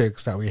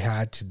projects that we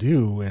had to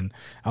do, and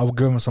I would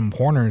give him some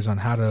pointers on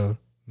how to,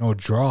 you know,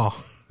 draw.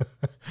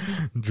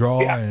 And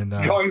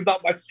drawing's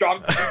not my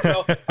strong suit.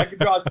 So I can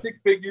draw a stick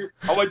figure.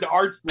 I went to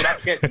art school. I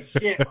can't do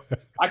shit.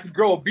 I can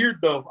grow a beard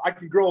though. I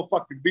can grow a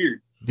fucking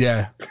beard.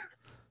 Yeah.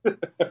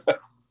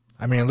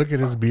 I mean, look at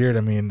his beard.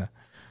 I mean,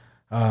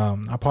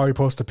 I'll probably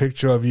post a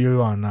picture of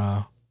you on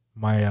my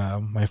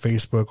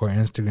Facebook or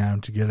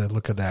Instagram to get a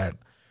look at that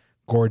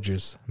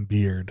gorgeous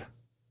beard.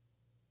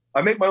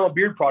 I make my own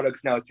beard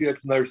products now too.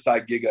 That's another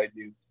side gig I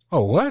do.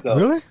 Oh, what? So,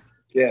 really?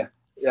 Yeah.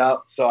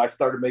 So I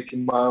started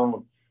making my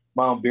own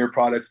beer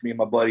products. Me and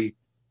my buddy,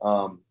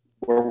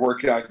 we're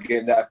working on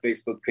getting that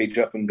Facebook page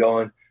up and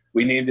going.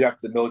 We named it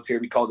after the military.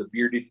 We called it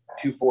Bearded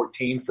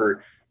 214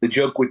 for the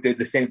joke. We did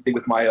the same thing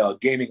with my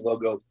gaming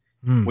logo.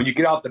 When you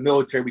get out the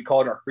military, we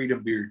call it our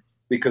freedom beard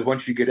because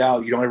once you get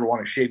out, you don't ever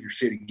want to shave your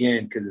shit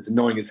again because it's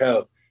annoying as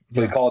hell.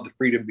 So we call it the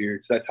freedom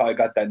beard. So that's how I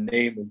got that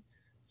name. And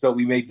so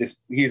we made this.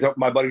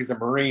 My buddy's a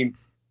Marine,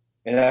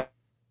 and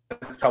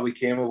that's how we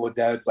came up with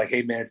that. It's like,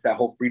 hey man, it's that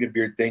whole freedom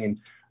beard thing, and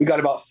we got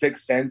about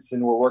 6 cents,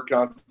 and we're working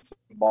on some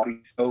body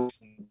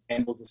soaps and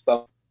candles and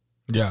stuff.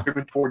 Yeah,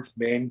 driven towards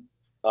men,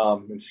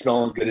 and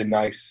smelling good and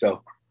nice.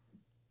 So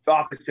I'll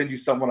have to send you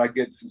some when I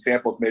get some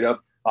samples made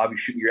up. I'll have you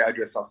shoot me your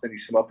address. I'll send you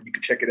some up, and you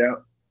can check it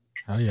out.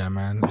 Oh yeah,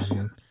 man.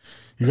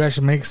 You guys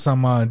should make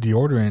some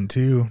deodorant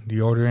too,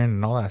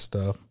 and all that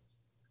stuff.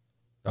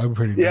 That would be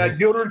pretty. Yeah, good.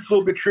 Deodorant's a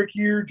little bit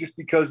trickier just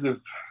because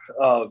of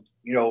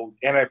you know,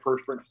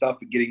 antiperspirant stuff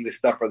and getting this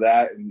stuff for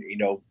that, and you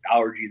know,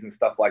 allergies and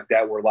stuff like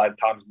that. Where a lot of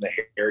times in the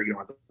hair, you don't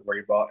have to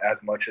worry about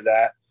as much of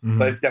that. Mm-hmm.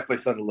 But it's definitely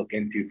something to look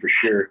into for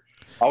sure.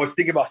 I was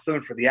thinking about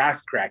something for the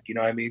ass crack. You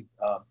know what I mean?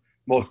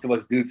 Most of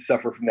us dudes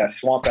suffer from that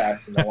swamp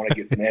ass, and I want to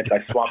get some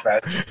anti-swamp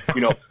ass.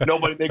 You know,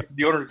 nobody makes a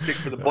deodorant stick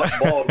for the butt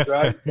and balls,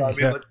 right? So I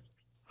mean,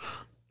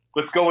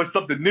 let's go with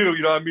something new.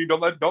 You know what I mean?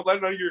 Don't let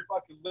none of your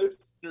fucking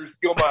listeners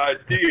steal my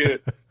idea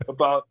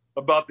about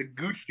the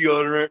Gooch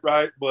deodorant,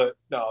 right? But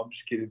no, I'm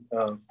just kidding.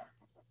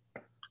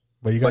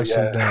 But you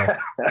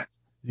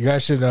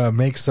guys should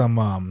make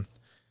some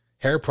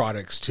hair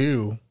products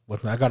too.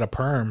 I got a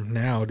perm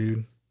now,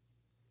 dude.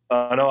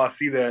 I know. I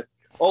see that.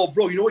 Oh,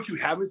 bro, you know what you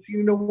haven't seen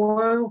in a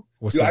while?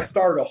 What's Dude, that? I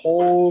started a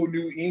whole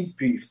new ink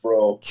piece,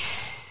 bro.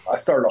 I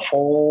started a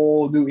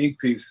whole new ink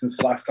piece since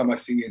the last time I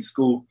seen you in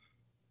school.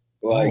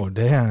 Like, oh,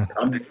 damn.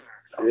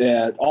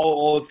 Yeah, all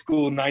old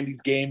school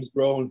 90s games,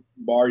 bro.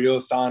 Mario,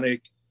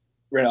 Sonic,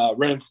 Ren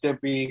and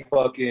Stimpy,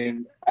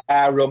 fucking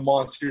Real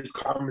Monsters,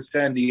 Carmen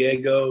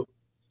Sandiego.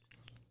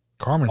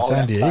 Carmen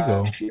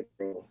Sandiego? Shit,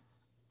 bro.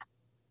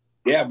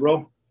 Yeah,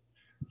 bro.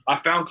 I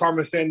found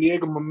Carmen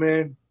Sandiego, my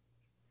man.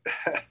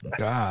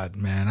 God,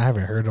 man, I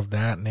haven't heard of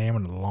that name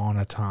in a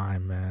long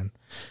time, man.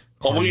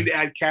 Oh, we need to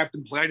add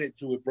Captain Planet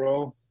to it,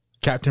 bro.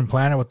 Captain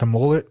Planet with the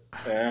mullet.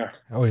 Yeah.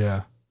 Oh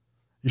yeah,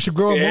 you should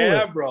grow a Yeah,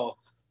 mullet. bro.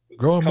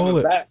 Grow a Coming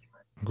mullet. back.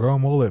 Grow a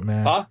mullet,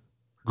 man. Huh?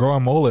 Grow a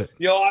mullet.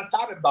 Yo, I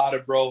thought about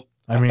it, bro.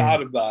 I mean-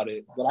 thought about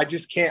it, but I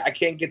just can't. I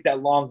can't get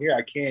that long hair.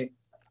 I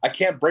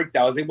can't break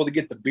that. I was able to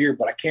get the beard,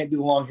 but I can't do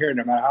the long hair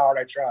no matter how hard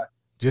I try.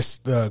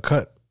 Just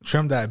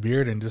trim that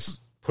beard and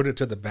just put it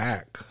to the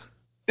back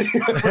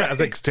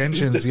as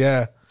extensions.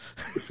 Yeah.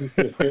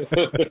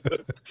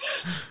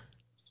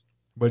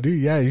 But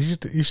dude, yeah,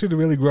 you should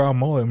really grow a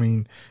mullet. I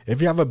mean,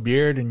 if you have a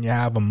beard and you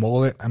have a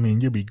mullet, I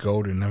mean, you'll be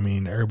golden. I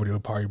mean, everybody will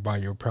probably buy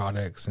your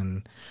products,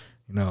 and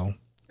you know.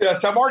 Yeah,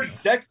 so I'm already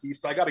sexy,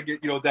 so I got to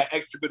get that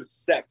extra bit of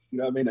sex. You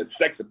know what I mean? That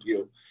sex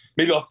appeal.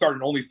 Maybe I'll start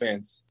an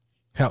OnlyFans.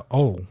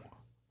 Hell,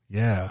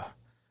 yeah,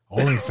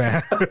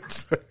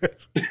 OnlyFans.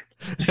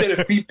 Instead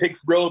of feet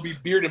pics, bro, it'll be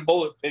beard and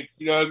mullet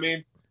pics. You know what I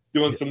mean?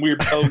 Doing some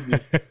weird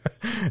poses.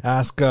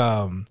 Ask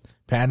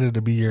Panda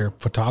to be your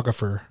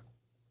photographer.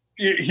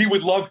 He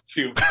would love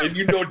to, and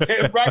you know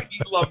damn right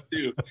he'd love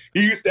to.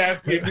 He used to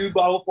ask me a nude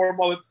bottle for him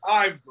all the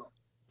time, bro.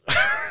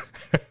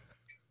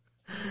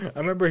 I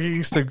remember he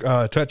used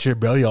to touch your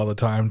belly all the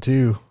time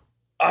too.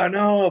 I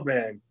know,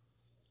 man.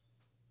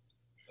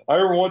 I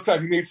remember one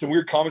time he made some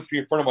weird comments to me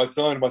in front of my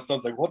son, and my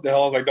son's like, "What the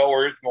hell?" I was like, "Don't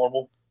worry, it's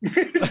normal."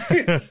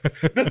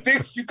 The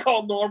things you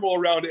call normal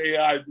around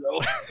AI, bro.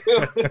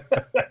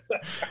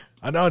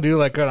 I know, dude.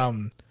 Like,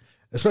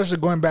 especially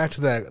going back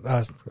to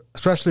that,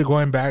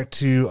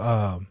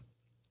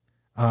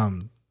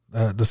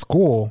 the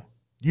school,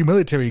 you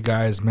military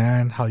guys,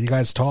 man, how you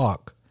guys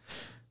talk,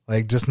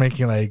 like just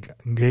making like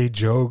gay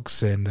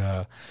jokes and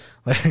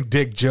like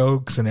dick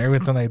jokes and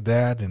everything like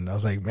that. And I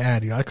was like,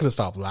 man, dude, I could have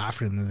stopped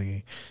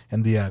laughing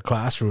in the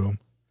classroom.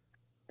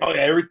 Oh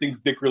yeah, everything's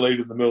dick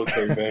related in the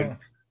military, man.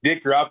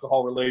 Dick or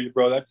alcohol related,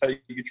 bro. That's how you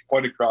get your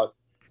point across.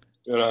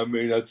 You know what I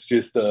mean? That's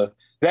just that,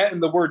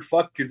 and the word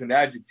fuck is an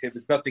adjective.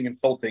 It's nothing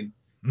insulting.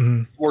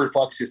 Mm-hmm. Word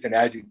fuck's just an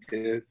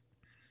adjective.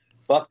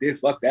 Fuck this,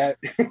 fuck that.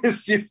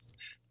 it's just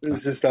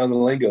on the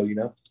lingo, you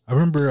know. I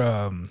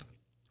remember,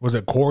 was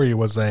it Corey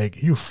was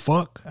like, "You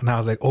fuck," and I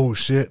was like, "Oh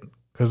shit,"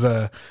 because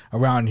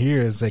around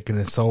here is like an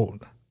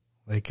insult.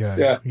 Like,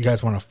 you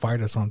guys want to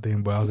fight or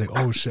something, but I was like,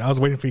 "Oh shit!" I was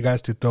waiting for you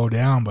guys to throw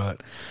down,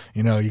 but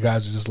you know, you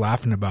guys are just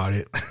laughing about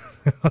it.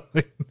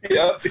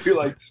 Yeah, you're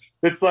like,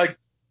 it's like,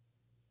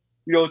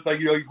 you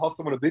call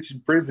someone a bitch in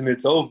prison,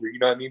 it's over. You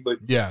know what I mean? But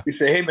yeah, you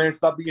say, "Hey man,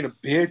 stop being a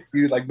bitch,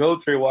 dude." Like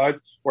military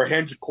wise, or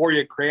hand you Corey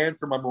a crayon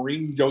for my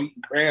Marines, eating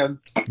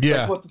crayons.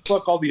 Yeah, like, what the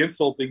fuck? All the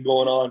insulting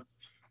going on.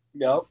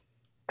 Yep.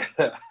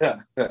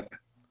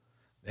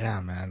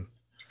 Yeah, man.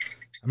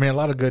 I mean, a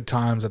lot of good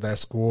times at that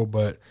school,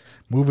 but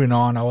moving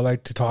on, I would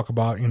like to talk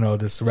about,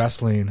 this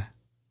wrestling,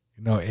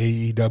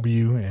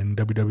 AEW and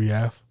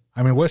WWF.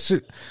 I mean,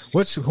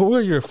 who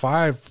are your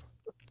 5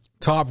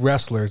 top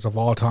wrestlers of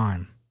all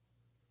time?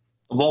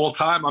 Of all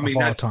time? I mean,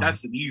 that's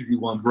an easy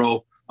one,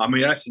 bro. I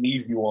mean, that's an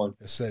easy one.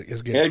 It's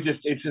good.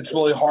 It's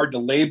really hard to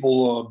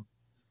label them.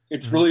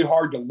 It's really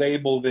hard to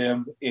label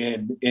them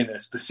in a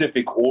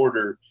specific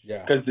order. Yeah.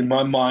 Because in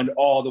my mind,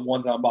 all the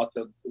ones I'm about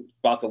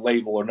to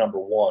label are number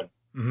one.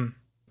 Mm-hmm.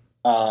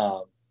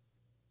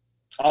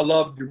 I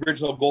love the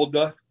original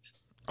Goldust.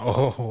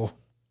 Oh.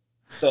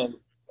 So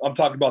I'm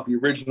talking about the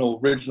original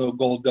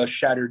Goldust,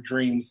 Shattered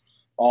Dreams,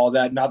 all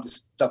that, not the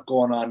stuff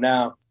going on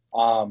now.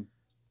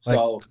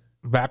 So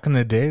back in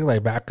the day,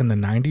 like back in the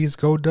 90s,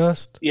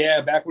 Goldust?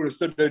 Yeah, back when it was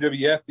still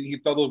WWF,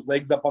 he'd throw those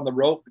legs up on the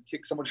rope and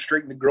kick someone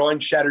straight in the groin,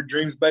 Shattered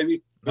Dreams,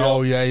 baby. The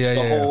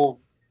whole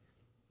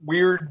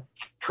weird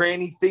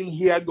tranny thing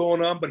he had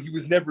going on, but he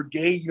was never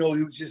gay. He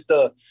was just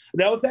that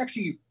was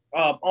actually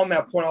on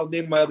that point. I'll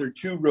name my other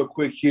 2 real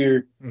quick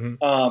here.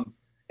 Mm-hmm.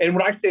 And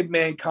when I say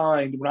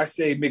Mankind, when I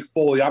say Mick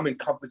Foley, I'm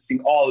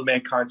encompassing all of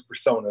Mankind's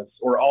personas,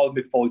 or all of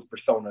Mick Foley's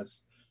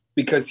personas,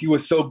 because he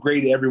was so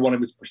great at every one of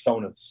his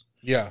personas.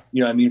 Yeah. You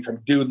know what I mean? From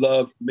Dude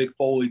Love, Mick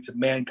Foley, to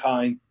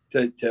Mankind,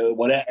 to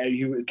whatever,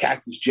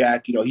 Cactus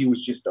Jack, he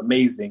was just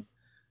amazing.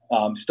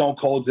 Stone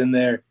Cold's in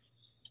there.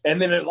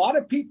 And then a lot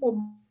of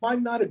people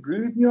might not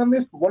agree with me on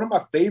this, but one of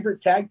my favorite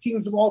tag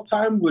teams of all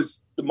time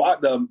was the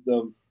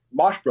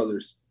Mosh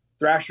Brothers,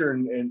 Thrasher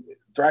and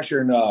Trash.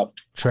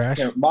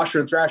 Mosher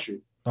and Thrasher.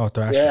 Oh,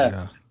 Thrasher,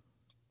 yeah.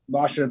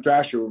 Mosher and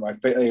Thrasher were my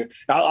favorite.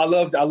 I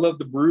loved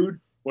the Brood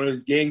when it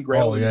was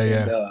Gangrel and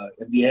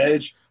the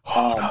Edge.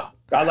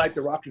 I like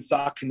the Rock and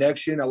Sock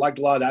Connection. I liked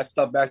a lot of that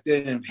stuff back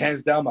then. And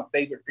hands down, my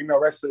favorite female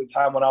wrestler at the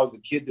time when I was a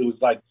kid, that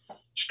was like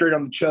straight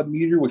on the chub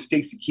meter, was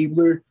Stacy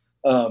Keibler.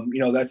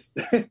 That's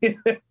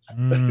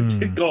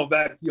going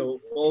back,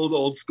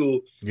 old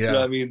school. Yeah. You know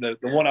what I mean? The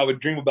one I would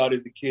dream about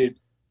as a kid.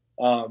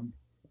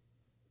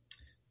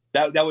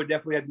 That would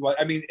definitely have to.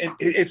 I mean,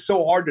 it's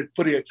so hard to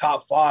put it at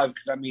top 5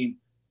 because I mean,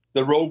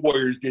 the Road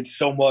Warriors did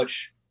so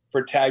much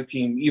for tag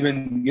team.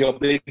 Even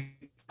Big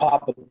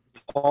Papa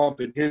Pump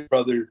and his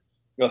brother,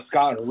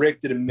 Scott and Rick,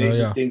 did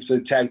amazing things for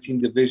the tag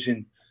team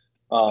division.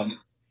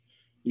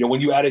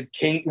 When you added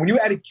Kane, or you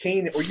added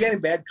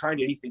Mankind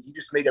to anything, he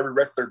just made every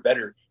wrestler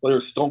better. Whether it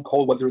was Stone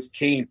Cold, whether it was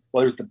Kane,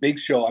 whether it was the Big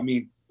Show. I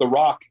mean, The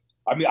Rock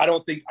I mean,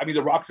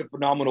 The Rock's a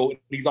phenomenal.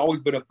 He's always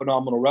been a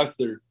phenomenal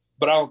wrestler,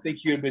 but I don't think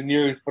he would have been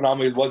near as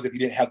phenomenal as he was if he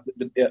didn't have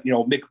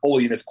Mick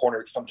Foley in his corner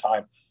at some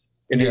time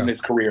in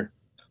his career.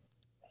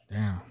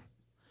 Yeah,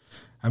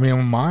 I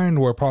mean, mine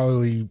were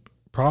probably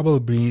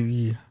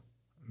be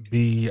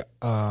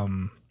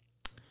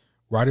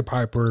Roddy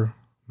Piper,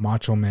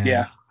 Macho Man.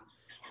 Yeah.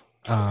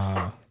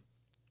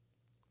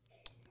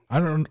 I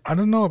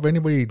don't know if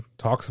anybody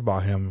talks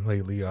about him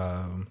lately.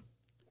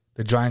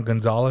 The Giant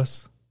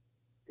Gonzalez.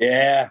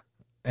 Yeah.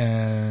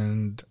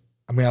 And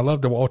I mean, I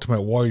love the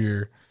Ultimate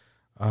Warrior.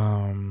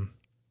 But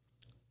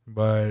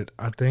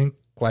I think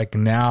like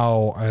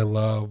now I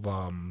love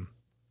a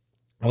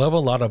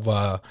lot of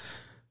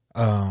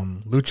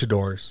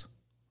luchadors.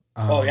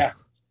 Oh yeah.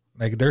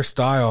 Like their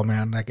style,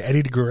 man. Like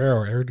Eddie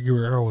Guerrero. Eddie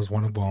Guerrero was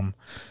one of them.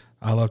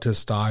 I loved his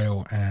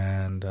style,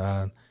 and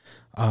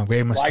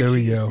Rey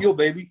Mysterio. Steel,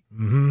 baby.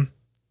 Mm-hmm.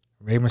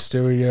 Rey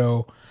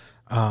Mysterio.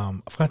 I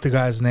forgot the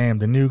guy's name.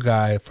 The new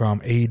guy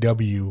from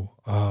AEW.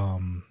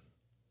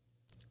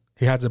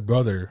 He has a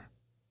brother.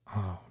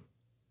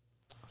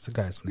 What's the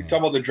guy's name? You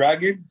talking about the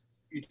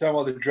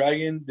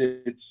Dragon?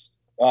 That's,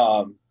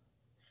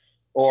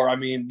 or I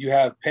mean, you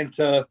have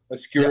Penta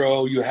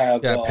Oscuro. You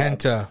have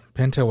Penta.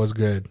 Penta was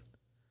good.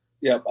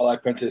 Yeah, I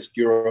like Penta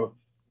Oscuro.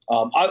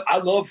 I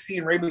love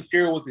seeing Rey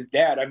Mysterio with his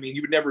dad. I mean,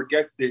 you would never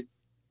guess that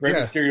Rey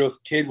Mysterio's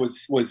kid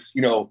was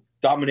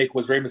Dominic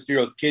was Rey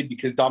Mysterio's kid,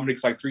 because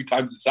Dominic's like 3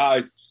 times the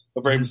size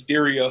of Rey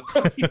Mysterio.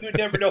 You would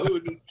never know it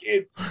was his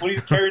kid when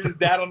he's carrying his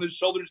dad on his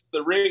shoulders to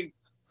the ring.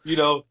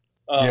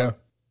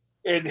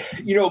 And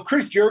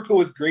Chris Jericho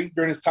was great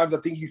during his times. I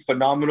think he's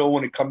phenomenal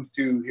when it comes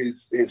to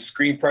his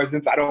screen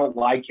presence. I don't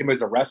like him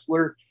as a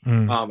wrestler.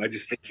 I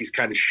just think he's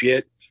kind of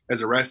shit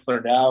as a wrestler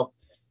now,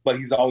 but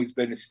he's always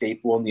been a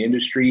staple in the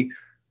industry.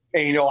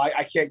 And,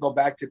 I can't go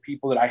back to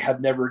people that I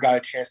have never got a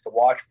chance to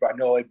watch, but I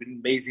know it'd been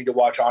amazing to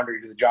watch Andre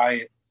the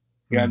Giant.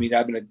 I mean,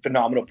 I've been a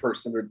phenomenal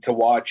person to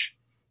watch.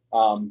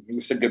 He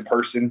was a good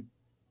person.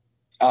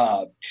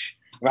 I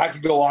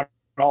could go on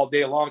all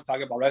day long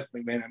talking about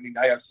wrestling, man. I mean,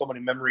 I have so many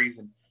memories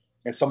and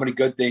so many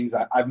good things.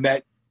 I've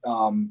met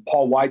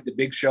Paul White, the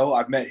Big Show.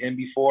 I've met him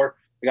before.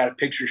 I got a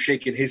picture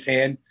shaking his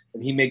hand,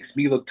 and he makes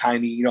me look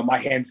tiny. My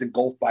hand's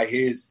engulfed by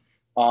his.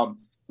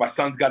 My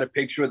son's got a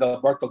picture with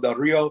Alberto Del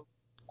Rio.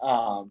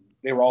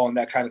 They were all in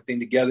that kind of thing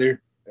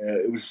together.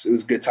 It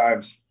was good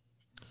times.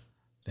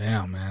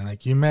 Damn, man.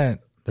 Like, you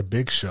met the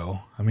Big Show.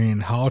 I mean,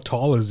 how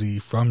tall is he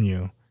from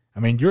you? I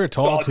mean, you're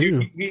tall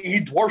too. He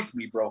dwarfs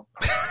me, bro.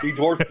 He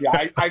dwarfs me.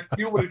 I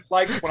feel what it's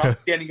like when I'm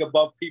standing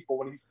above people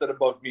when he stood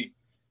above me.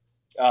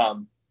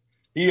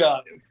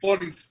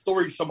 Funny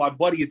story. So my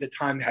buddy at the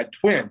time had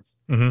twins,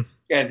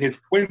 and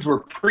his twins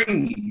were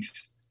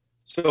preemies.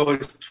 So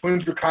his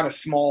twins were kind of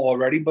small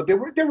already, but they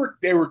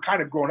were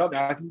kind of growing up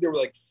now. I think they were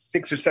like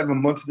 6 or 7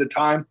 months at the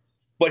time.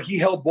 But he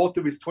held both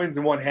of his twins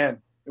in one hand.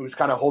 It was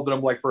kind of holding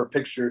them like for a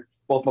picture.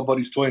 Both my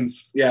buddy's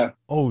twins. Yeah.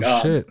 Oh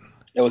shit.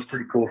 It was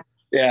pretty cool.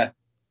 Yeah.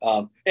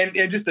 And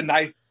just a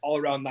nice, all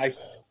around nice.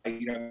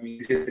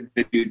 He's a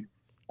good dude.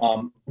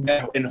 And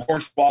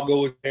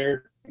Hornswoggle was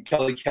there, and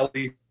Kelly.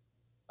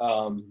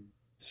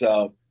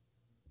 So.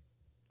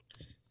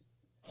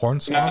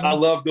 Hornswoggle? I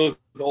love those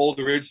old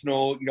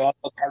original, I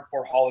love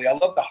Hardcore Holly. I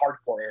love the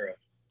hardcore era.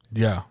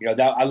 Yeah.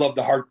 I love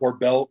the hardcore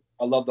belt.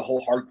 I love the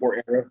whole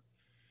hardcore era.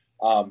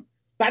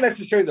 Not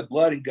necessarily the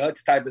blood and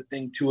guts type of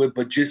thing to it,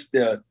 but just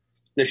the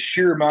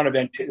sheer amount of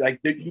it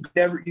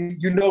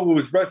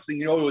was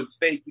wrestling, it was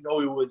fake, it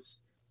was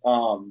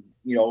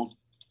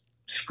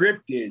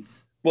scripted,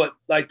 but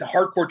like the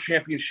hardcore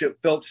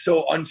championship felt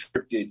so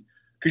unscripted,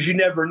 because you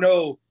never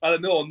know, out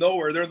of the middle of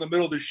nowhere, they're in the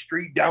middle of the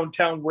street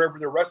downtown wherever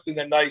they're wrestling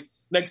that night.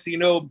 Next thing you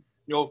know,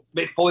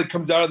 Mick Foley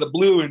comes out of the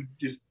blue and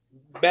just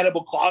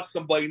mandible claws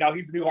somebody. Now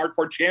he's the new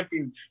hardcore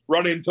champion,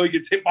 running until he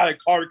gets hit by a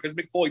car because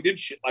Mick Foley did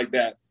shit like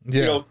that.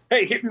 Yeah.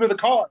 Hey, hit me with a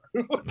car.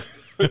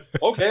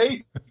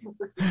 Okay.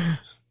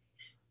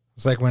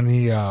 It's like when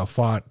he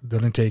fought The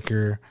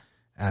Undertaker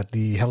at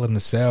the Hell in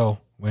a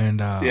Cell when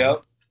he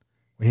got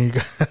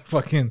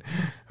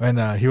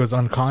when he was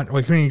unconscious.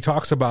 Like when he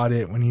talks about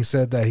it, when he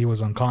said that he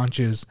was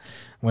unconscious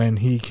when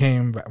he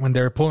came, when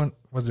they were pulling,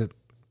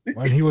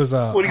 when he was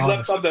when he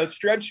left on the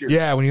stretcher.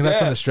 Yeah, when he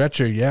left on the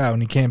stretcher. Yeah, when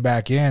he came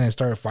back in and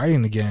started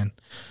fighting again,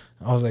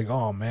 I was like,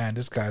 oh man,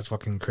 this guy's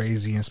fucking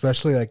crazy. And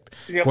especially like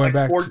going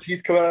back, 4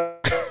 teeth come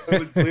out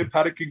of his lip,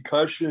 had a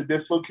concussion, a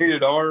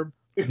dislocated arm.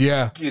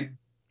 Yeah.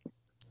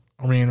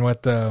 I mean,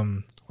 what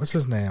what's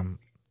his name?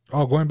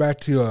 Oh, going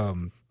back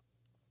to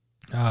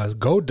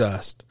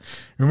Goldust.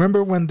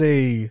 Remember when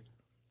they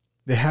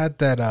had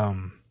that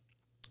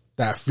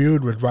that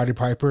feud with Roddy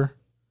Piper?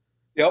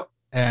 Yep.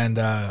 And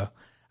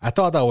I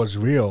thought that was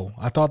real.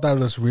 I thought that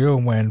was real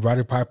when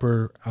Roddy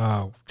Piper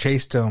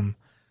chased him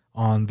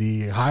on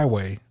the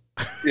highway.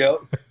 Yep.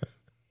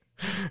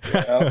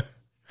 Yeah.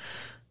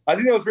 I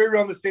think that was right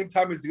around the same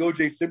time as the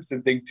O.J.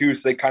 Simpson thing too.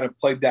 So they kind of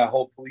played that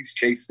whole police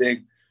chase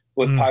thing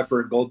with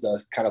Piper and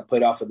Goldust, kind of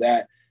played off of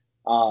that.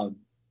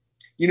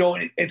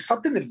 It's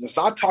something that is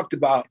not talked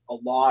about a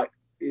lot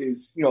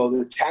is,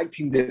 the tag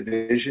team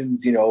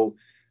divisions.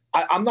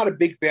 I'm not a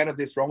big fan of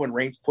this Roman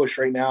Reigns push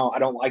right now. I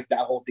don't like that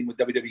whole thing with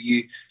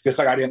WWE. Just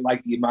like I didn't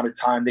like the amount of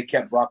time they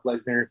kept Brock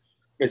Lesnar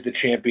as the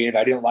champion.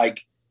 I didn't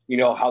like,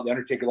 how the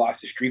Undertaker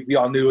lost his streak. We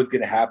all knew it was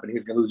going to happen. He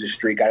was going to lose his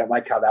streak. I didn't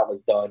like how that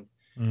was done.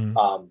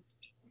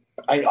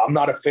 I'm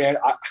not a fan.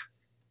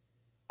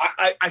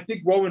 I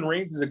think Roman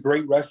Reigns is a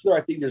great wrestler.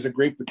 I think there's a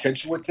great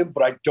potential with him,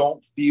 but I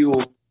don't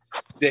feel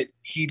that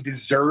he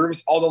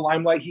deserves all the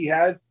limelight he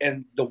has.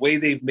 And the way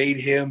they've made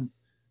him,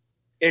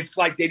 it's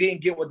like they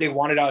didn't get what they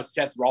wanted out of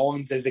Seth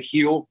Rollins as a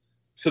heel,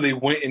 so they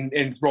went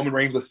and Roman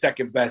Reigns was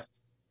second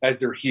best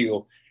as their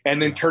heel.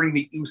 And then turning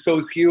the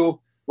Usos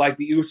heel, like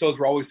the Usos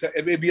were always,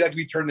 it'd be like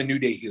we turn the New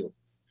Day heel.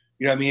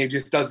 You know what I mean? It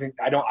just doesn't.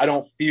 I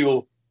don't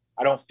feel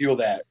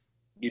that.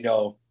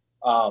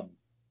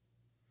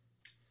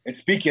 And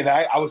speaking of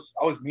that, I was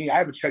me. I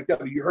haven't checked up.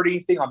 Have you heard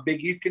anything on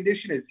Big E's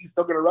condition? Is he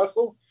still going to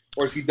wrestle,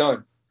 or is he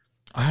done?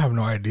 I have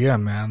no idea,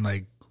 man.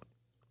 Like,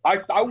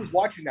 I was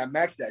watching that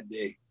match that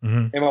day,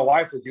 and my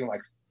wife was even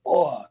like,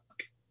 "Fuck!"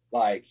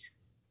 Like,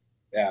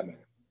 yeah, man.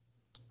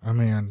 I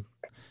mean,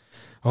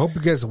 I hope he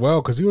gets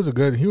well because he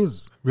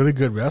was really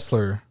good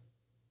wrestler.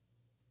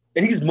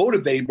 And he's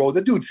motivated, bro.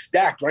 The dude's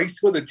stacked, right? He's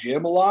to the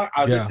gym a lot.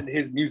 I listen to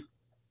his music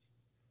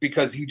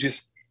because he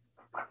just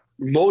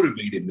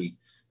motivated me.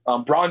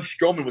 Braun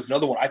Strowman was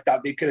another one. I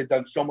thought they could have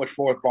done so much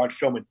more with Braun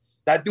Strowman.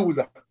 That dude was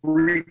a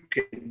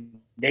freaking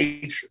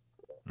nature.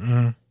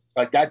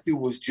 Like, that dude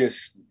was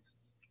just,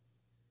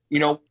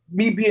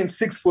 me being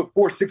 6'4",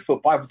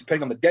 6'5",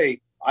 depending on the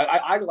day, I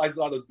idolize a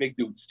lot of those big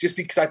dudes just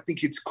because I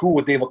think it's cool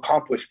what they've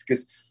accomplished.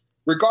 Because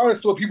regardless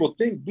of what people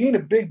think, being a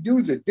big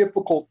dude's a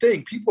difficult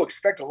thing. People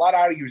expect a lot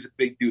out of you as a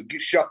big dude.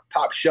 Get shoved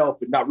top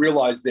shelf and not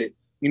realize that,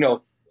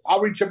 I'll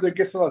reach up there and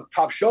get something on the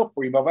top shelf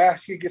for you. But if I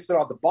ask you to get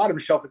something on the bottom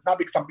shelf, it's not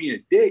because I'm being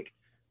a dick,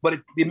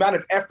 but the amount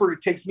of effort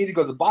it takes me to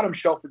go to the bottom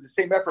shelf is the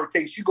same effort it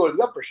takes you to go to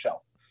the upper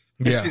shelf.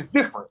 Yeah. It's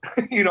different.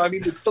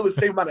 It's still the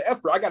same amount of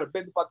effort. I got to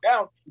bend the fuck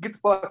down and get the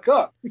fuck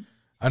up.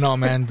 I know,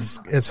 man.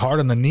 It's hard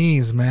on the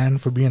knees, man,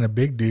 for being a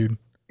big dude.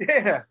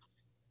 Yeah.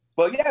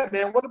 But yeah,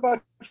 man, what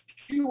about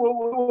you?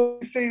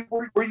 What you say?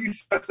 Where you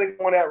wrestling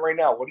on at right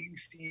now? What do you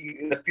see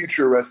in the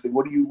future of wrestling?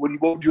 What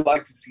would you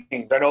like to see?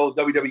 I know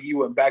WWE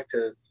went back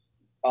to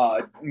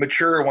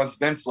mature once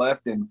Vince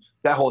left and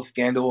that whole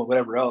scandal and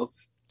whatever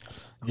else.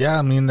 Yeah,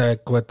 I mean,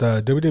 like with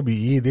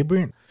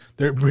WWE,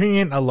 they're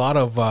bringing a lot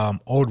of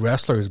old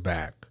wrestlers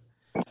back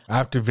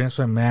after Vince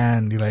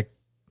McMahon. He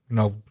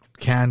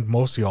canned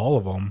mostly all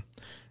of them,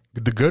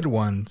 the good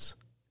ones,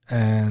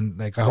 and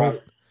like I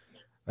hope,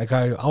 like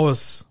I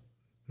was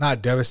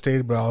not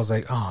devastated, but I was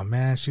like, oh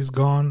man, she's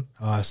gone.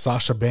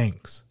 Sasha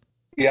Banks.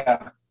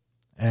 Yeah,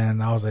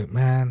 and I was like,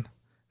 man,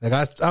 like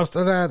I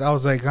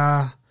was like,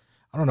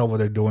 I don't know what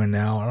they're doing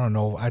now. I don't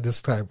know. I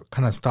just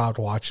kind of stopped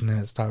watching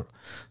it.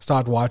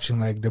 Stopped watching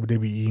like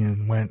WWE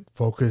and went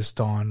focused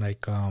on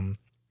like the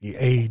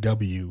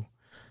AEW,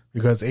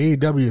 because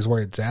AEW is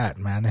where it's at,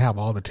 man. They have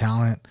all the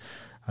talent.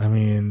 I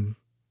mean,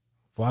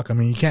 fuck. I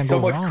mean, you can't so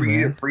go much wrong,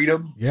 creative man.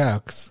 freedom. Yeah,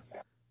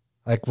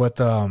 like with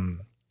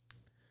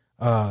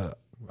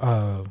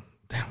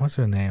what's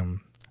her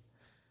name?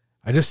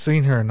 I just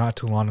seen her not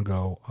too long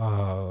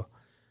ago.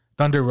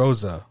 Thunder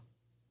Rosa.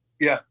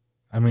 Yeah.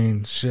 I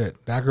mean,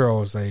 shit, that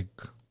girl is like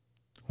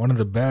one of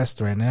the best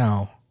right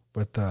now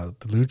with the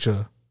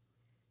Lucha.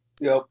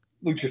 Yep,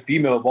 Lucha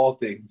female of all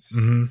things.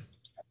 Mm-hmm.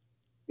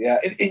 Yeah,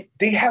 and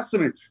they have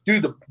some,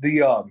 dude,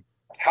 the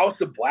House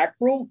of Black,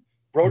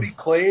 Brody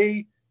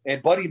Clay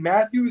and Buddy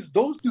Matthews,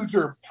 those dudes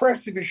are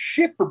impressive as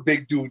shit for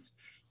big dudes.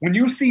 When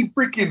you see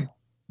freaking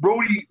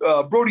Brody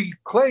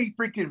Clay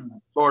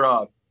or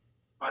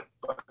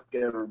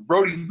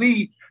Brody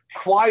Lee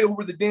fly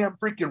over the damn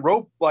freaking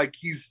rope like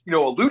he's, a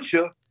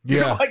lucha.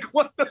 Yeah. You're like,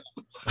 what the?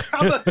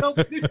 How the hell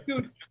did this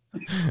dude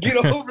get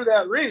over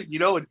that ring?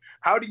 And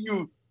how do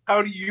you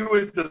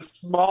as a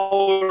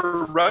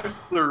smaller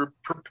wrestler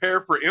prepare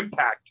for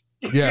impact?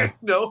 Yeah.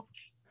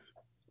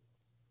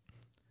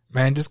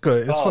 Man, just go.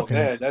 It's fucking.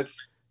 Man,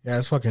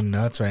 it's fucking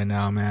nuts right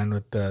now, man.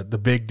 With the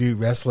big dude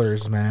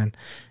wrestlers, man,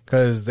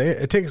 because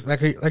it takes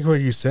like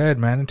what you said,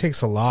 man. It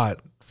takes a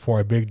lot for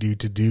a big dude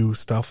to do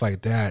stuff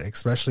like that,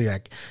 especially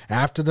like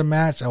after the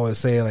match. I would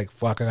say like,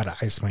 fuck, I gotta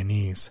ice my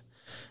knees.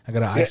 I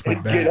gotta ice my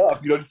back. Get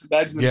up, just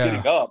imagine them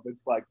getting up.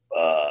 It's like,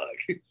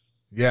 fuck.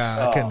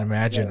 Yeah, I can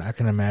imagine. Man. I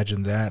can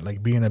imagine that,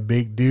 like being a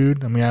big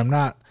dude. I mean, I'm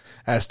not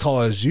as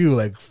tall as you,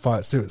 like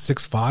 6'5",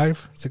 6'4",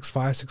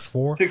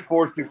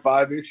 6'4",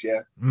 6'5" ish.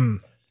 Yeah.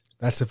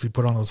 That's if you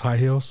put on those high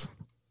heels.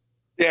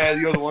 Yeah,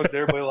 the ones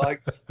everybody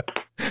likes.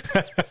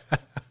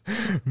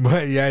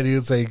 But yeah, dude,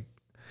 it's like,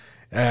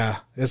 yeah,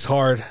 it's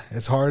hard.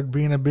 It's hard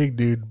being a big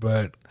dude,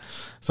 but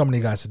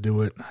somebody got to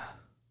do it.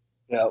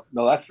 Yeah,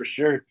 no, that's for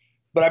sure.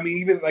 But I mean,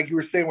 even like you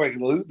were saying, like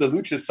the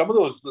luchas, some of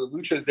the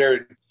luchas there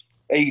at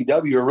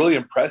AEW are really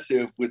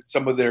impressive with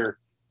some of their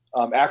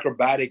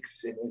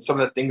acrobatics and some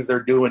of the things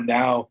they're doing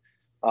now.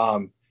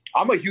 I'm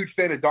a huge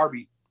fan of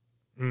Darby.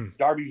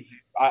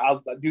 Darby's,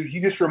 dude, he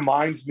just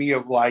reminds me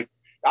of like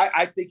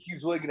I think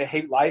he's really going to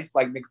hate life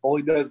like Mick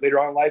Foley does later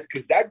on in life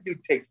because that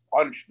dude takes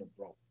punishment,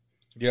 bro.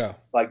 Yeah.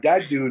 Like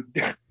that dude.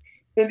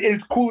 And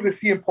it's cool to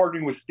see him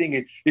partnering with Sting.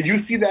 Did you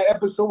see that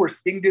episode where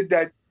Sting did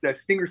that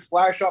Stinger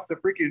splash off the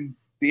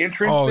entrance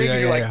thing? Yeah, and you're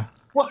yeah, like, yeah.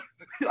 what?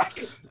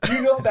 Like,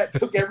 that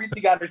took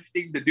everything out of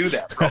Sting to do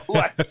that, bro.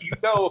 Like,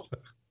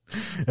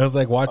 It was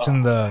like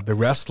watching the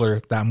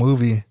Wrestler, that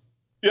movie.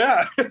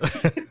 Yeah.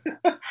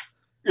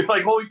 You're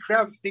like, holy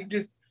crap, Sting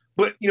just.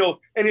 But,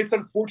 and it's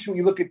unfortunate when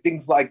you look at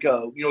things like,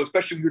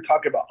 especially when you were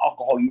talking about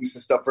alcohol use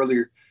and stuff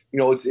earlier,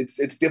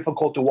 it's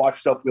difficult to watch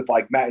stuff with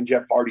like Matt and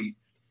Jeff Hardy.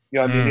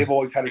 I mean, they've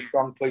always had a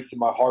strong place in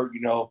my heart,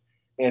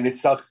 and it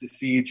sucks to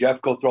see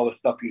Jeff go through all the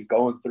stuff he's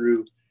going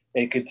through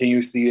and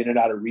continuously in and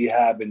out of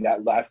rehab and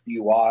that last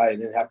DUI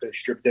and then have to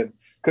strip them.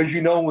 Because,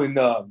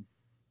 when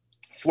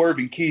Swerve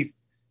and Keith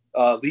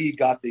Lee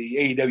got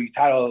the AEW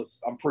titles,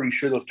 I'm pretty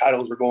sure those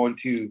titles were going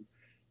to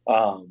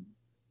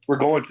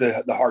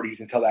the Hardys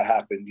until that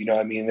happened.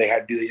 I mean? They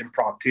had to do the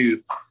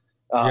impromptu.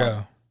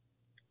 Yeah.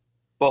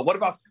 But what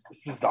about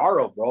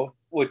Cesaro, bro?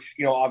 Which,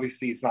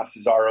 obviously it's not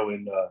Cesaro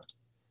in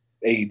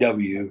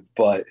AEW,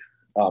 but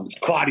it's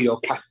Claudio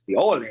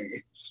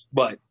Castagnoli.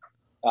 But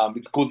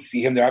it's cool to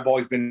see him there. I've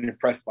always been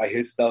impressed by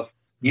his stuff.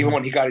 Even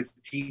when he got his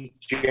teeth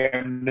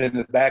jammed in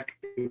the back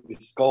of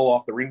his skull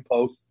off the ring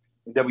post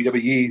in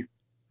WWE.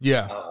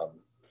 Yeah.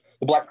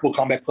 The Blackpool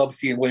Combat Club,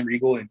 seeing William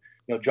Regal and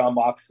John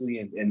Moxley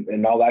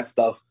and all that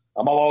stuff.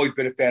 I've always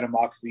been a fan of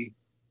Moxley.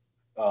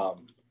 I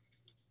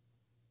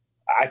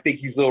think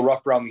he's a little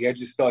rough around the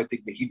edges still. I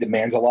think that he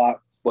demands a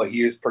lot, but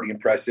he is pretty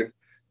impressive.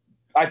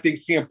 I think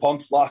CM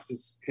Punk's lost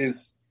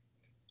his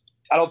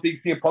I don't think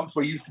CM Punk's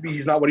what he used to be.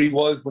 He's not what he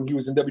was when he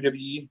was in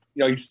WWE.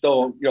 He's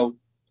still,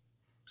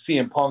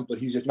 CM Punk, but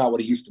he's just not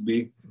what he used to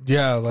be.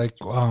 Yeah, like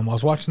I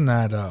was watching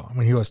that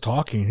when he was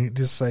talking, he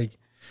just like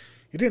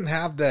he didn't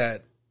have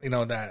that,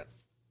 that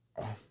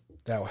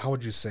how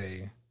would you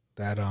say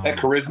that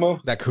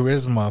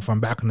charisma from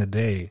back in the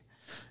day.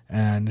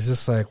 And it's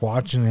just like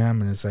watching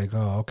him and it's like,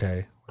 oh,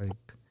 okay. Like,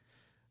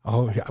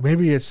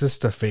 maybe it's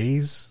just a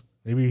phase.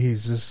 Maybe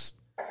he's just,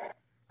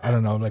 I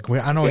don't know. Like,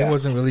 I know he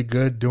wasn't really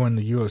good doing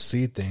the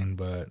UFC thing,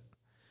 but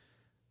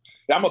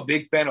I'm a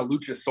big fan of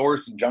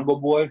Luchasaurus and Jungle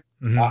Boy.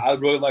 Mm-hmm. I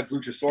really like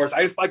Luchasaurus.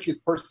 I just like his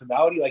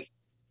personality. Like,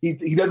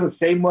 he doesn't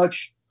say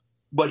much,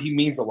 but he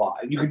means a lot.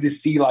 And you can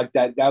just see like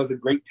that was a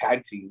great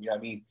tag team. You know what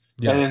I mean?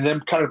 Yeah. And then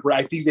them kind of,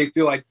 I think they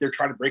feel like they're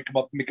trying to break him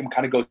up and make him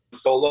kind of go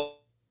solo.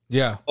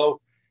 Yeah.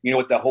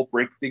 With the whole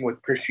break thing with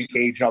Christian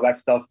Cage and all that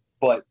stuff.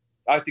 But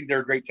I think they're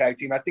a great tag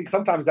team. I think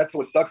sometimes that's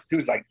what sucks too,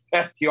 is like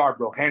FTR,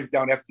 bro. Hands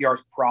down, FTR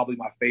is probably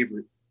my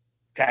favorite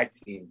tag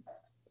team.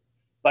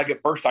 Like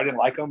at first I didn't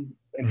like them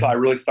until I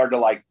really started to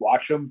like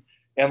watch them.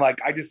 And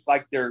like, I just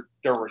like their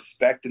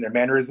respect and their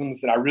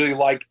mannerisms. And I really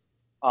like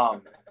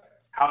how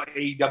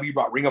AEW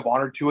brought Ring of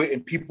Honor to it.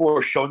 And people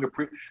are showing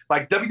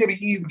like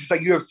WWE, just like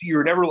UFC, you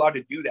were never allowed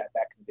to do that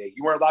back in the day.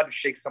 You weren't allowed to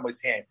shake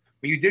somebody's hand.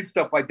 When you did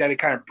stuff like that, it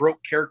kind of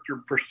broke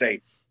character per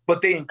se.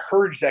 But they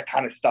encourage that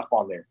kind of stuff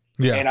on there.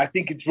 Yeah. And I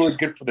think it's really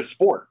good for the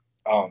sport,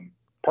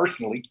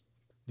 personally.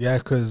 Yeah,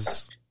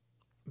 because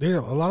there's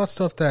a lot of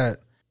stuff that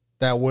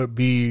would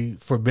be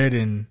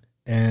forbidden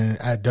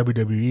at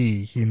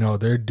WWE.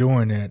 They're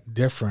doing it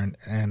different,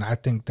 and I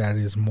think that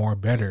is more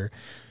better.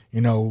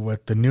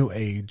 With the new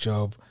age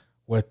of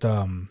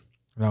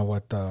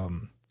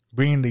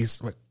bringing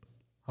these. What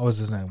was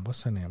his name?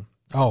 What's her name?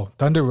 Oh,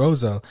 Thunder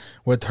Rosa,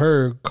 with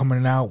her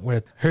coming out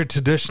with her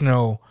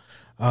traditional,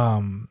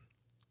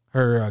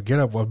 her get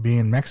up of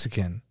being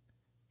Mexican.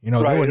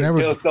 Right. They would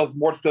never. Those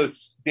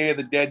Muertos Day of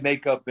the Dead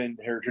makeup and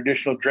her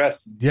traditional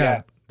dress.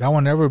 Yeah, that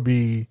will never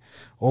be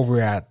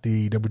over at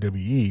the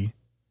WWE.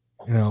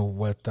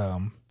 With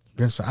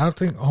Vince. I don't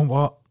think. Oh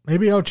well,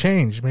 maybe it'll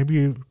change.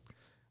 Maybe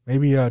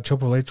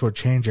Triple H will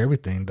change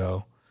everything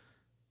though.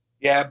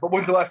 Yeah, but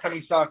when's the last time you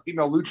saw a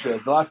female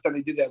lucha? The last time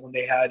they did that when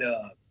they had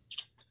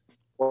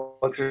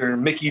what's her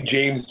Mickey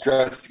James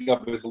dressing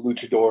up as a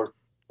luchador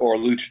or a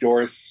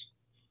luchadoress.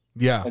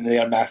 Yeah, and they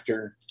unmasked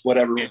her.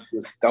 Whatever that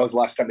was the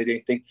last time they did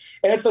anything.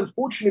 And it's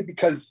unfortunate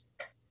because,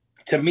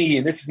 to me,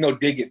 and this is no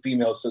dig at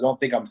females, so don't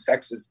think I'm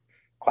sexist,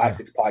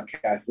 Classics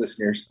podcast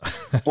listeners,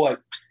 but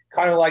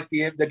kind of like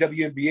the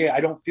WNBA, I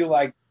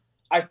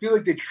feel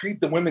like they treat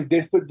the women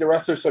different, the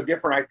wrestlers so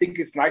different. I think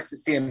it's nice to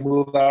see them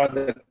move out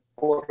of the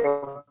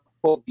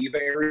quote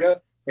diva area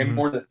and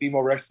more the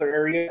female wrestler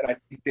area. And I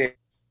think that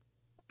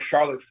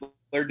Charlotte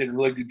Flair did a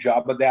really good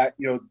job of that.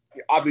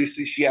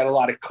 Obviously she had a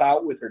lot of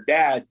clout with her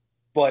dad,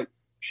 but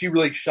she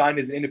really shined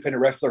as an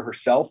independent wrestler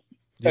herself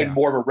and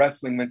more of a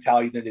wrestling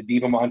mentality than a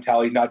diva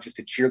mentality, not just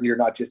a cheerleader,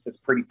 not just as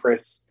pretty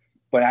Chris,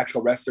 but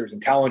actual wrestlers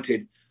and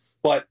talented.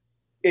 But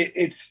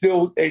it's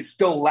still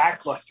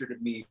lackluster to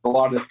me. A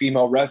lot of the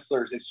female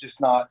wrestlers, it's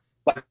just not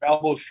like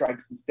elbow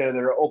strikes instead of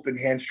their open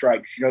hand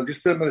strikes.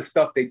 Just some of the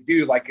stuff they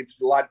do, like it's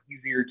a lot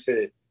easier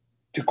to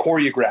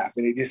choreograph,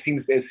 and it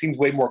seems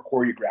way more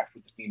choreographed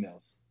with the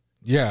females.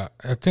 Yeah,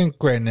 I think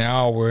right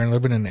now we're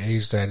living in an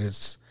age that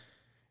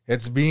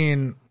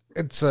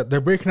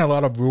they're breaking a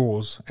lot of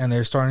rules, and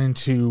they're starting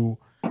to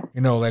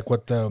you know, like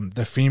with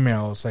the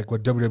females, like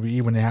with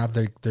WWE when they have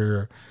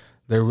their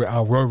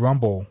Royal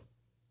Rumble,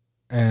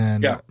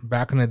 and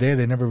back in the day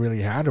they never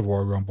really had a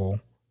Royal Rumble,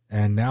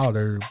 and now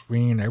they're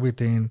bringing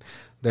everything.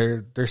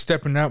 They're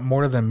stepping up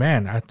more than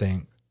men, I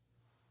think.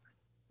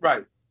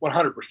 Right,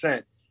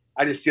 100%.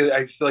 I just feel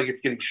like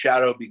it's getting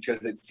shadowed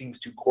because it seems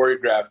too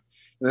choreographed.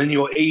 And then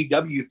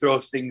AEW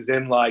throws things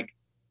in like,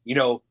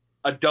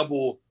 a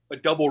double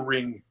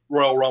ring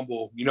Royal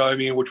Rumble, you know what I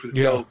mean, which was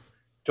dope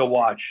to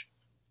watch.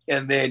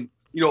 And then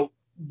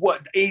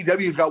what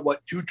AEW's got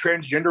 2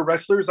 transgender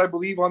wrestlers, I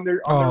believe, on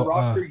their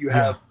roster. You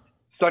have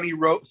Sunny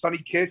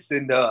Kiss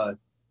and that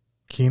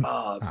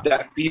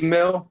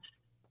female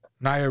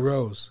Nia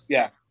Rose.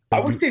 Yeah,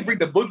 I wish they'd bring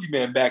the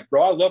Boogeyman back,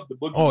 bro. I love the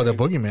Boogeyman. Oh, the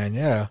Boogeyman,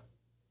 yeah.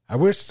 I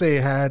wish they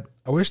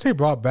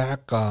brought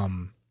back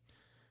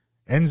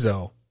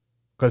Enzo,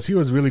 because he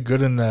was really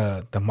good in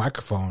the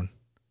microphone.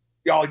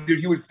 Oh, dude,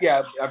 he was,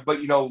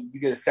 but you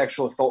get a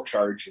sexual assault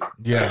charge.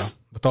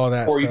 With all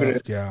that or stuff, even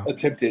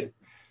attempted.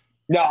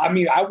 No, I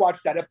mean, I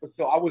watched that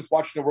episode. I was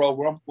watching the Royal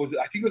Rumble.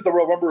 I think it was the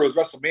Royal Rumble. It was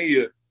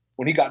WrestleMania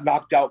when he got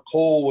knocked out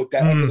cold with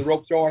that under the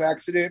rope throwing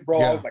accident,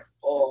 bro. I was like,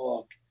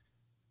 fuck,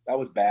 that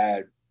was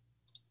bad.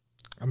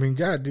 I mean,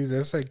 yeah, dude,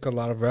 there's like a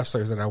lot of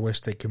wrestlers that I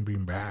wish they can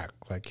bring back.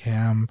 Like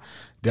him,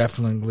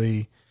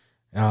 definitely.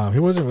 He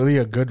wasn't really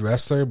a good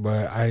wrestler,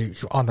 but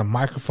on the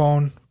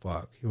microphone,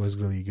 he was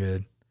really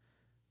good.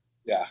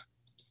 Yeah.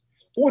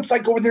 Well, it's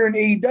like over there in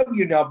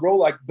AEW now, bro.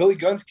 Like Billy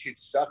Gunn's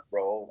kids suck,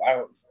 bro.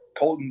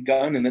 Colton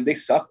Gunn, and then they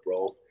suck,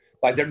 bro.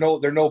 Like they're no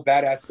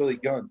badass Billy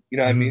Gunn. You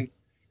know what I mean?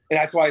 And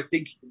that's why I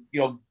think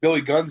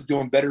Billy Gunn's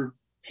doing better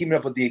teaming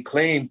up with the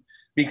Acclaimed,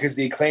 because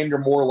the Acclaimed are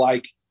more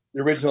like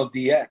the original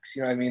DX.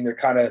 You know what I mean? They're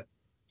kind of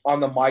on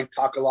the mic,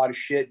 talk a lot of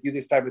shit, do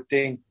this type of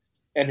thing.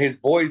 And his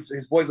boys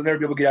will never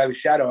be able to get out of his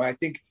shadow. And I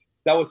think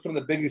that was some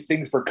of the biggest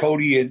things for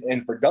Cody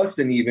and for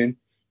Dustin even,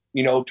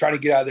 trying to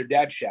get out of their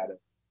dad's shadow.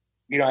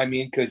 You know what I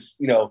mean? Because,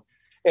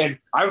 and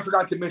I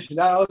forgot to mention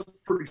that I was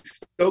pretty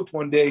stoked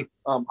one day.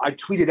 I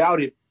tweeted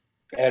out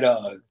at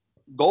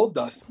Gold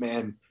Dust,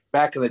 man,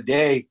 back in the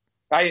day.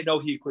 I didn't know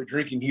he quit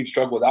drinking. He'd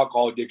struggle with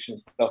alcohol addiction and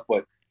stuff,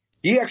 but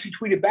he actually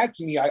tweeted back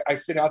to me. I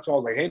sent out to him. I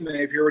was like, hey, man,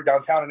 if you're ever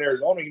downtown in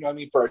Arizona,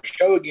 for a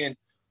show again,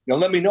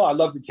 let me know. I'd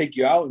love to take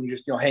you out and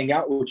just, hang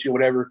out with you,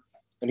 whatever.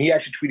 And he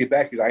actually tweeted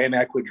back because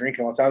I quit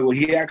drinking a long time ago.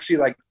 He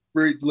actually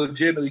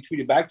legitimately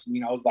tweeted back to me,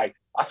 and I was like,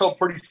 I felt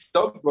pretty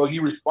stoked, bro. He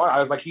responded.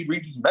 I was like, he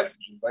reads his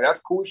messages. Like, that's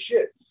cool as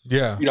shit.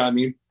 Yeah. You know what I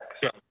mean?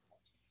 So,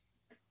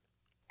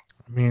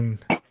 I mean,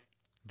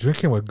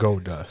 drinking with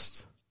Gold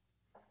Dust.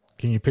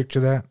 Can you picture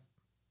that?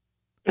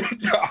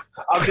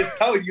 I'm just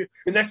telling you.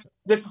 And that's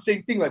the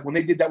same thing. Like when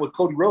they did that with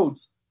Cody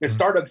Rhodes, the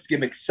Stardust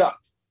gimmick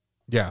sucked.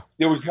 Yeah.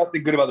 There was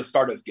nothing good about the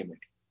Stardust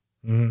gimmick.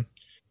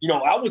 Mm-hmm.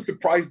 I was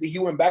surprised that he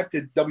went back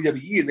to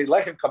WWE and they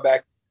let him come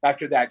back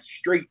after that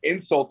straight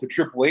insult to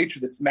Triple H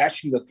with the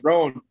smashing the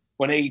throne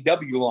when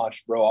AEW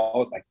launched, bro. I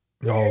was like,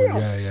 damn. Oh,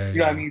 yeah. You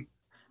know what I mean?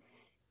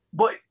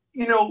 But,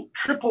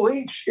 Triple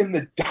H in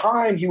the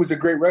time, he was a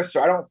great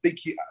wrestler. I don't think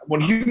when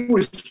he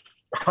was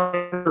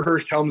Hunter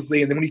Hearst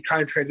Helmsley, and then when he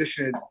kind of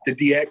transitioned to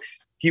DX,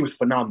 he was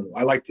phenomenal.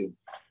 I liked him.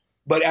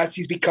 But as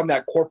he's become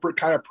that corporate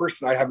kind of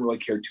person, I haven't really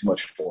cared too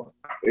much for him.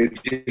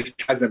 It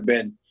just hasn't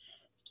been,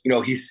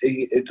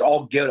 it's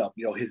all get up,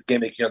 his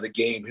gimmick, the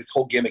game, his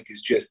whole gimmick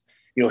is just,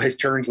 his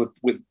turns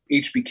with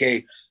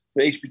HBK.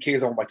 The HBK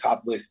is on my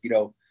top list,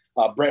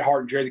 Bret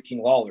Hart and Jerry the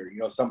King Lawler,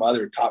 some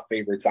other top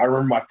favorites. I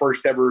remember my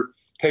first ever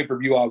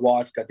pay-per-view I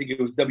watched. I think it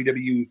was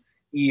WWE.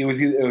 It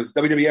was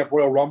WWF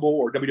Royal Rumble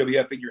or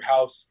WWF In Your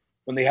House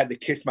when they had the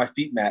Kiss My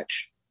Feet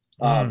match.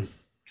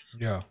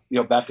 Yeah.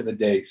 Back in the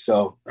day.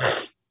 So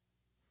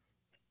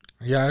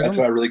yeah, that's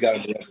when I really got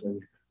into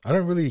wrestling. I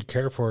don't really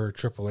care for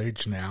Triple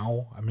H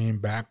now. I mean,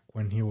 back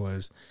when he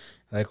was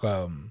like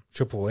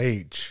Triple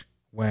H,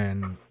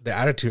 when the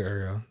Attitude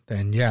Era,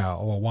 then yeah,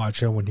 I'll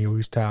watch him when he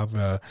used to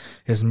have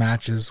his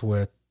matches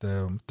with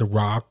the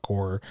Rock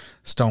or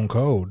Stone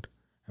Cold.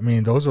 I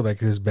mean, those are like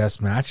his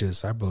best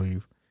matches, I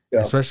believe.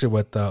 Yeah. Especially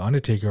with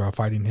Undertaker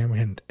fighting him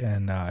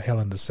in Hell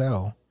in the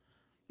Cell.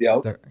 Yeah.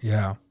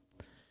 Yeah.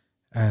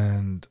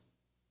 And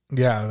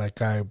yeah, like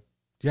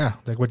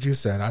what you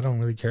said, I don't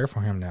really care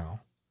for him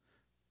now.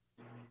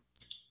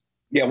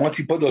 Yeah, once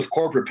he put those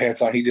corporate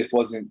pants on, he just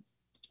wasn't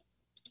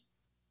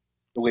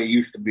the way he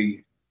used to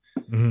be.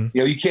 Mm-hmm.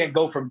 You can't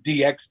go from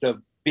DX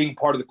to being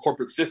part of the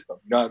corporate system.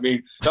 You know what I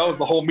mean? That was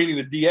the whole meaning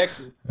of DX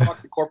is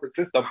fuck the corporate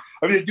system.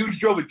 I mean, the dudes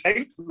drove a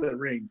tank to the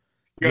ring.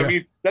 You know what I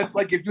mean? That's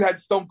like if you had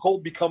Stone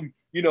Cold become,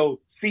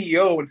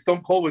 CEO and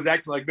Stone Cold was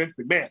acting like Vince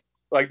McMahon.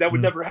 Like, that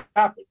would never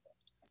happen.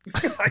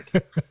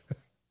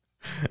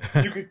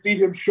 You can see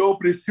him show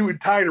up in his suit and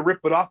tie and rip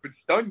it off and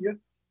stun you.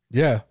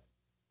 Yeah.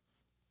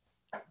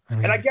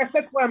 And I guess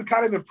that's why I'm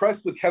kind of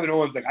impressed with Kevin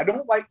Owens. Like,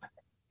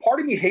 part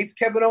of me hates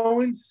Kevin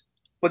Owens,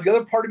 but the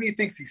other part of me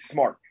thinks he's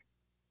smart.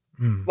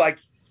 Like,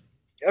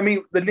 I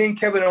mean, the name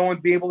Kevin Owens,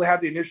 being able to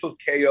have the initials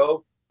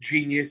KO,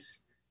 genius.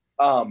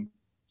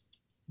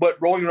 But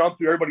rolling around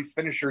through everybody's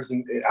finishers,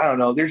 and I don't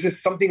know, there's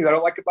just some things I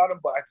don't like about him,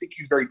 but I think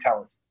he's very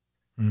talented.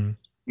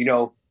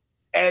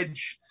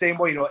 Edge, same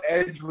way.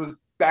 Edge was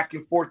back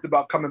and forth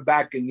about coming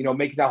back and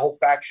making that whole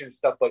faction and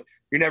stuff, but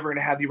you're never going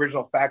to have the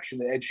original faction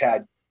that Edge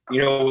had.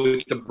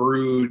 With the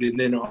Brood, and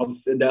then all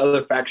this, and the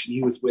other faction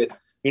he was with.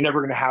 You're never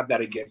going to have that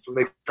again. So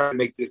they try to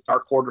make this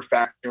Dark Order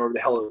faction, or whatever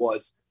the hell it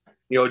was.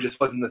 It just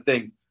wasn't the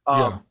thing.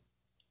 I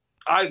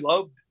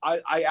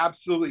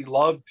absolutely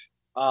loved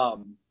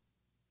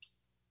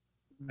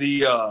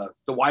the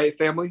Wyatt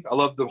family. I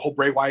loved the whole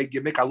Bray Wyatt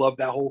gimmick. I loved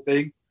that whole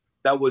thing.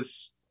 That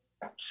was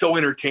so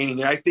entertaining.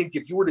 And I think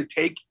if you were to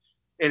take,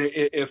 and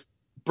if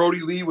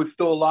Brody Lee was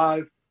still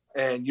alive,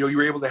 and you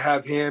were able to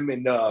have him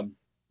and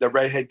the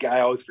redhead guy,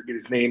 I always forget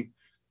his name,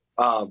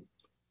 but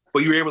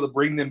you were able to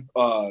bring them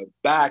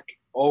back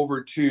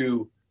over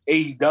to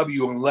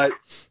AEW and let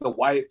the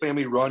Wyatt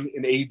family run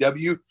in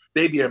AEW,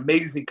 they'd be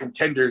amazing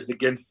contenders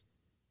against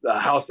the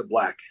House of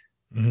Black.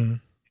 Mm-hmm.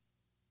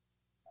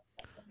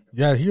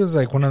 Yeah, he was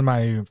like one of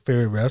my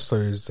favorite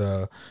wrestlers.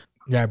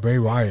 Bray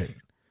Wyatt.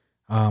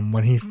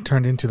 When he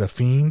turned into the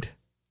Fiend.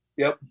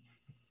 Yep.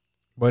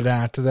 But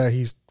after that,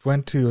 he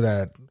went to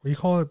that. What do you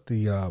call it?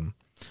 The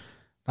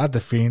not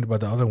the Fiend,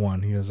 but the other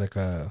one. He was like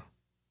a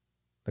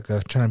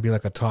trying to be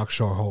like a talk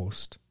show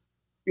host.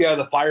 Yeah,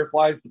 the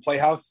Fireflies, the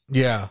Playhouse.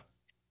 Yeah,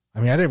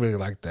 I mean, I didn't really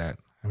like that.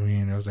 I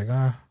mean, I was like,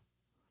 I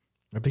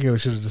think it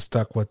should have just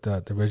stuck with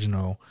the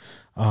original,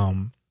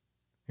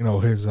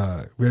 his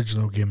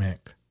original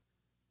gimmick.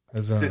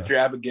 Sister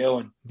Abigail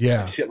and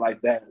shit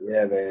like that.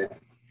 Yeah, man.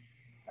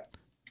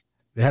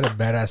 They had a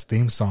badass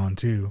theme song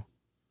too.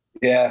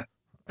 Yeah.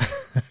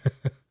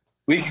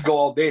 We could go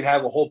all day and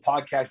have a whole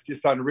podcast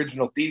just on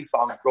original theme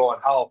songs, bro,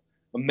 and how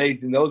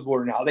amazing those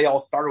were and how they all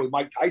started with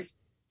Mike Tyson.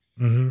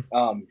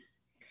 Mm-hmm.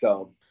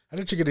 So how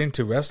did you get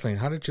into wrestling?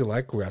 How did you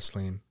like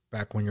wrestling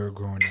back when you were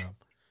growing up?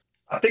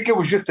 I think it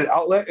was just an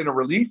outlet and a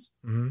release.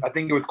 Mm-hmm. I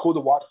think it was cool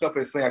to watch stuff,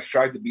 and it's something I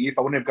strived to be. If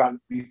I wouldn't have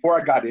gotten, before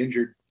I got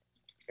injured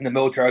in the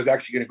military, I was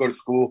actually going to go to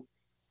school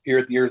here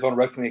at the Arizona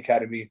Wrestling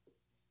Academy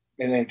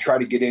and then try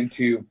to get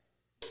into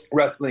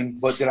wrestling,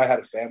 but then I had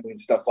a family and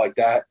stuff like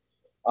that.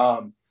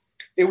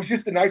 It was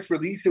just a nice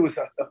release. It was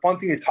a fun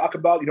thing to talk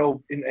about.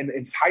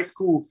 In high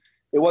school,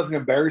 it wasn't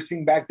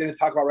embarrassing back then to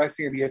talk about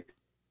wrestling or be a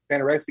fan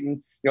of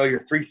wrestling. Your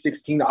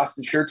 316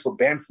 Austin shirts were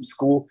banned from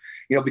school,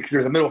 because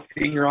there's a middle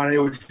finger on it. It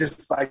was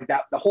just like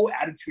that. The whole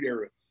Attitude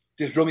Era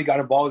just really got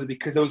involved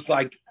because it was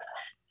like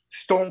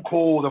Stone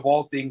Cold of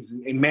all things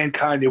and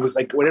Mankind. It was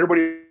like when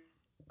everybody,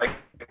 like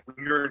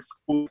when you're in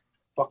school,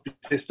 fuck the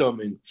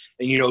system and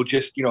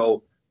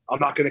I'm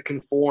not going to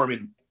conform.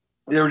 And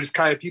there were just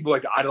kind of people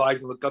like to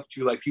idolize and look up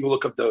to, like people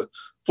look up to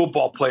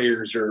football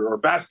players or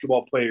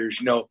basketball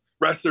players,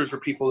 wrestlers were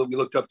people that we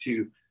looked up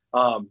to.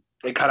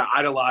 They kind of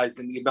idolized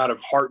in the amount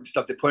of heart and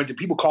stuff they put into.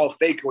 People call it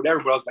fake or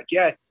whatever, but I was like,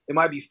 yeah, it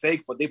might be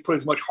fake, but they put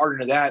as much heart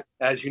into that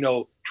as,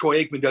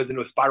 Troy Aikman does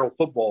into a spiral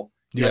football.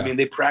 You know what I mean?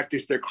 They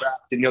practice their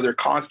craft and, they're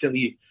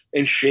constantly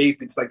in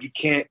shape. It's like you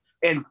can't.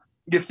 And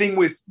the thing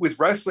with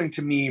wrestling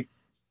to me,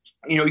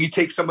 you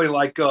take somebody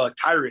like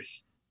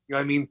Tyrus,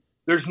 I mean?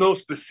 There's no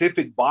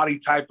specific body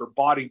type or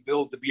body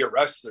build to be a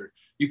wrestler.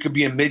 You could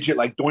be a midget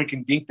like Doink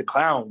and Dink the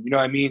Clown, you know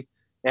what I mean?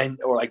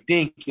 Or like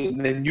Dink,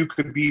 and then you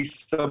could be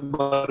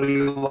somebody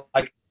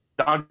like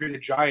Andre the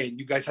Giant.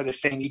 You guys had the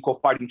same equal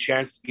fighting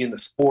chance to be in the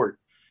sport,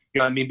 you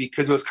know what I mean?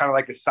 Because it was kind of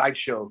like a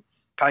sideshow,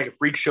 kind of like a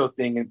freak show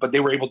thing, but they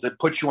were able to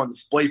put you on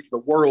display for the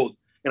world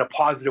in a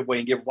positive way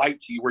and give light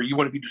to you where you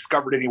wouldn't be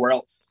discovered anywhere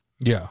else.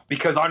 Yeah.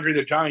 Because Andre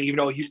the Giant, even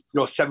though he's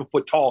 7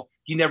 foot tall,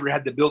 he never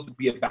had the build to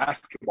be a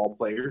basketball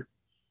player.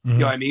 Mm-hmm.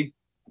 You know what I mean?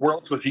 Where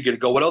else was he going to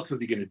go? What else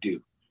was he going to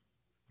do?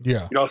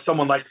 Yeah.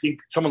 Someone like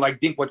Dink,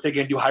 what's they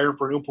going to do? Hire him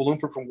for an Oompa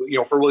Loompa from,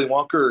 for Willy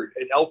Wonka or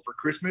an elf for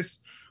Christmas?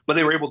 But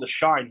they were able to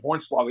shine.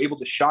 Hornswoggle able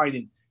to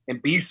shine and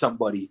be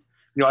somebody.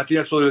 I think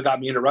that's really what got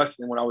me into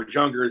wrestling when I was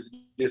younger is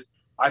just,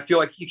 I feel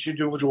like each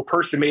individual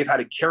person may have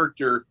had a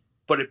character,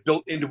 but it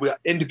built into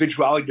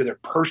individuality to their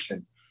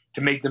person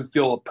to make them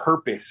feel a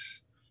purpose.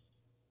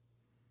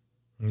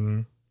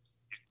 Mm-hmm.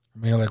 I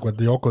mean, like with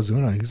the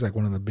Yokozuna, he's like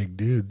one of the big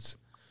dudes.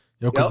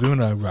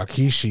 Yokozuna,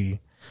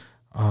 Rikishi,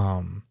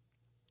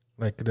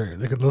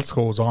 the list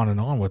goes on and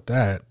on with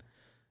that.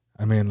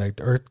 I mean, like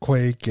the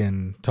Earthquake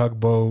and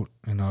Tugboat,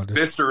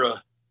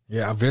 Viscera.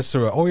 Yeah,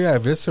 Viscera. Oh yeah,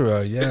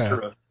 Viscera. Yeah,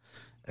 Viscera.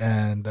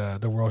 And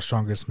the World's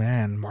Strongest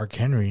Man, Mark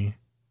Henry.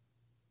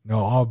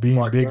 All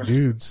being big Henry.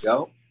 Dudes.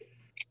 Yep.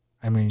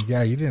 I mean,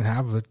 yeah, you didn't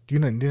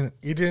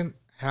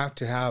have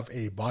to have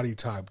a body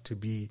type to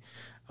be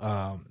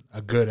a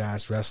good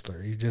ass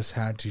wrestler. You just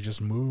had to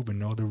just move and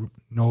know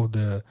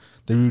the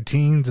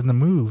routines and the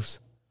moves,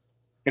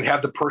 and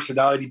have the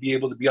personality to be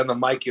able to be on the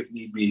mic if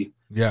need be.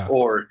 Yeah,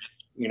 or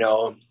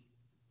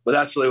but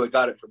that's really what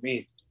got it for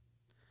me.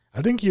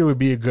 I think you would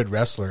be a good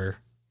wrestler.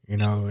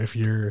 If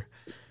you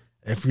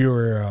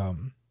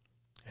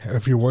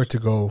were to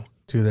go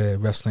to the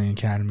wrestling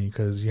academy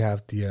because you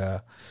have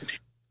the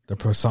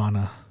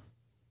persona.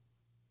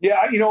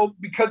 Yeah,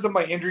 because of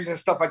my injuries and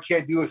stuff, I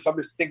can't do this. So I'm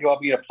just thinking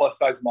about being a plus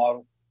size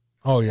model.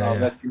 Oh yeah,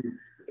 That's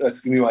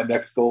gonna be my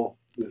next goal.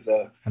 Is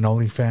an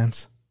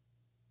OnlyFans.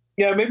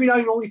 Yeah, maybe not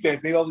even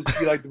OnlyFans. Maybe I'll just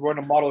be like the run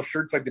a model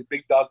shirts like the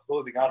Big Dog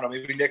Clothing. I don't know.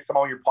 Maybe next time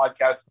on your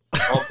podcast,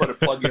 I'll put a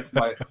plug in for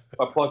my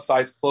plus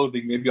size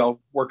clothing. Maybe I'll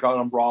work out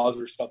on bras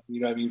or something.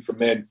 You know what I mean? For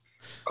men,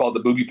 called the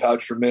booby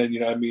pouch for men.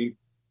 You know what I mean?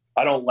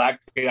 I don't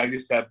lactate. I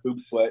just have boob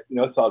sweat. You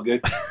know, it's all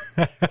good.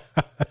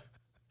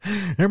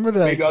 Remember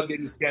that? Maybe I'll get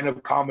into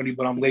stand-up comedy,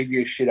 but I'm lazy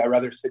as shit. I'd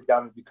rather sit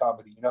down and do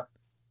comedy. You know?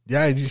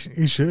 Yeah,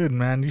 you should,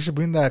 man. You should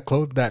bring that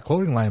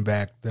clothing line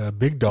back. The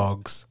Big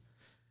Dogs.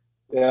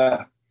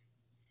 Yeah.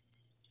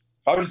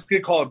 I was just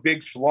gonna call it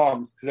Big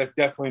Schlongs because that's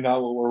definitely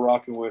not what we're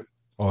rocking with.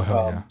 Oh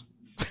hell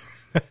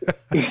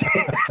yeah!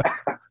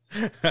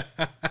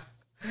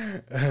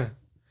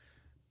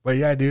 But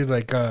yeah, dude,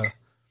 like,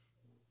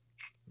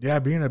 yeah,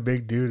 being a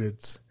big dude,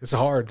 it's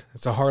hard.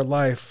 It's a hard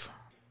life.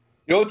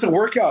 You know, it's a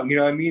workout. You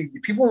know what I mean?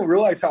 People don't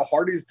realize how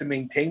hard it is to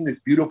maintain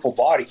this beautiful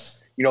body.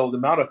 You know, the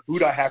amount of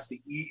food I have to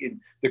eat and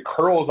the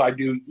curls I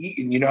do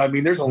eating. You know what I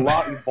mean? There's a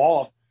lot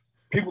involved.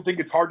 People think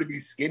it's hard to be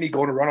skinny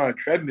going to run on a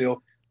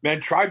treadmill. Man,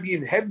 try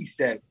being heavy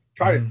set.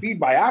 Try to feed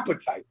my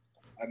appetite.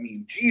 I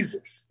mean,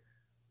 Jesus.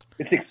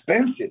 It's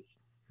expensive.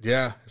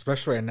 Yeah,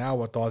 especially right now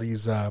with all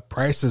these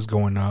prices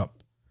going up.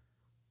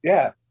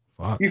 Yeah.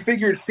 Fuck. You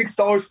figure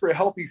 $6 for a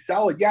healthy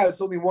salad. Yeah, it's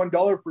only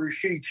 $1 for a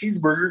shitty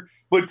cheeseburger,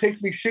 but it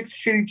takes me 6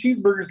 shitty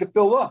cheeseburgers to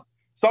fill up.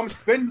 So I'm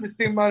spending the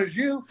same amount as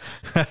you.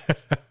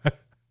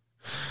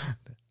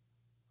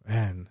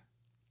 Man,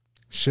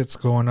 shit's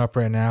going up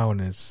right now, and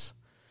it's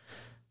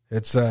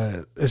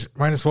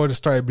might as well just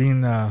start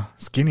being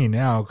skinny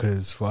now,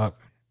 because fuck,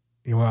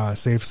 you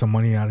save some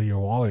money out of your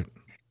wallet.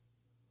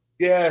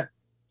 Yeah,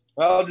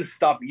 I'll just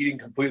stop eating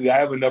completely. I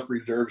have enough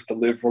reserves to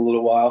live for a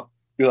little while.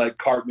 Be like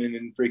Cartman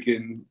and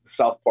freaking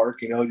South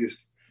Park, you know,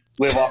 just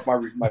live off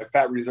my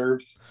fat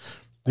reserves.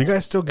 Do you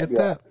guys still get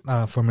that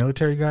for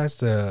military guys?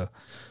 The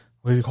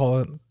what do you call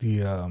it?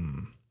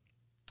 The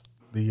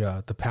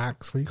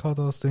packs. What do you call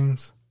those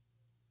things?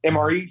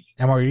 MREs.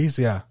 MREs,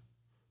 yeah.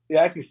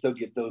 Yeah, I can still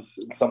get those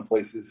in some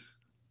places.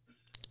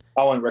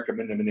 I wouldn't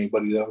recommend them to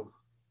anybody though.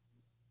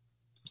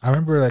 I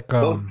remember like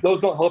those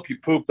don't help you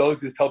poop.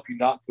 Those just help you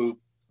not poop.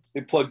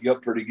 They plug you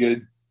up pretty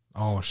good.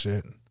 Oh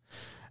shit!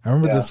 I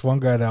remember this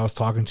one guy that I was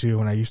talking to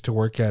when I used to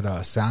work at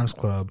Sam's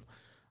Club.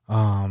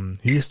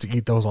 He used to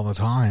eat those all the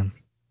time.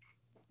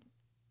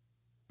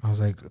 I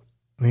was like,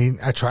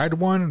 I tried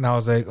one and I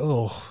was like,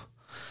 oh,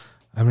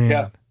 I mean,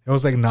 it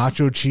was like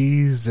nacho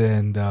cheese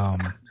and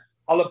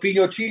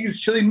jalapeno cheese,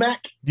 chili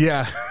mac.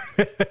 Yeah.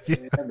 Yeah,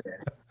 man.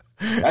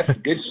 That's the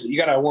good shit. You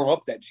gotta warm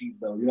up that cheese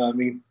though. You know what I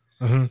mean?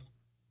 Mm-hmm.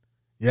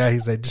 Yeah,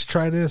 he's like, just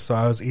try this. So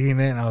I was eating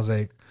it and I was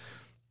like,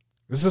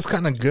 this is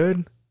kind of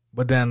good.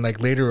 But then like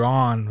later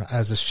on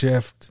as a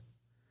shift,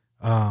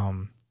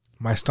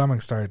 my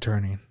stomach started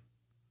turning.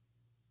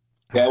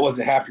 Yeah, I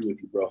wasn't happy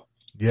with you, bro.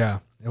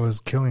 Yeah, it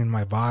was killing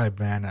my vibe,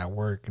 man, at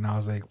work. And I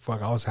was like,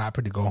 fuck, I was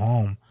happy to go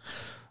home.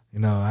 You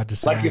know, I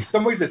just like if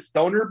somebody's a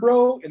stoner,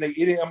 bro, and they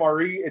eat an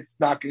MRE, they're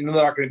not going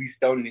to be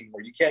stoned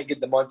anymore. You can't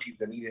get the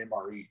munchies and eat an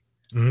MRE.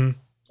 Mm-hmm.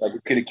 Like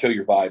it could kill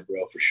your vibe,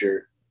 bro, for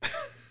sure.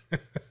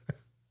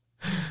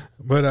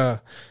 But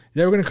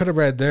yeah, we're gonna cut it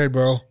right there,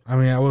 bro. I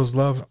mean, I was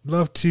love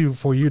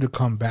for you to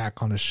come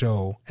back on the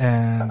show,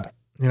 and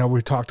you know,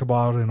 we talked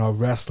about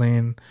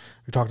wrestling,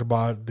 we talked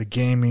about the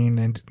gaming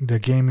and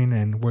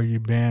where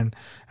you've been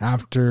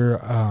after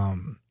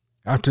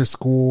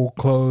school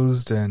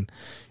closed, and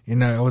you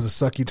know, it was a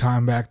sucky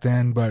time back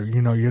then, but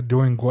you know, you're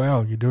doing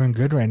well, you're doing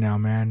good right now,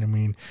 man. I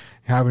mean,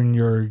 having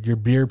your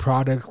beer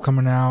products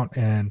coming out,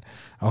 and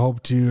I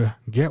hope to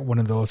get one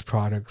of those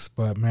products.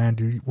 But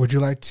man, would you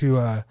like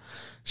to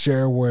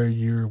share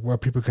where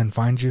people can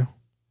find you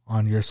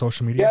on your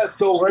social media? Yeah,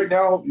 so right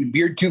now,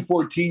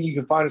 Beard214, you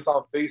can find us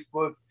on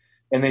Facebook,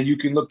 and then you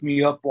can look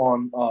me up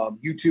on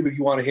YouTube if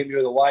you want to hit me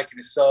with a like and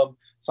a sub.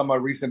 Some of my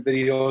recent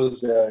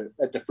videos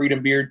at the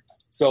Freedom Beard.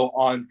 So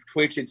on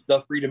Twitch, it's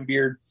the Freedom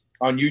Beard.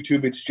 On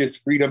YouTube, it's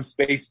just Freedom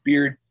Space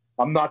Beard.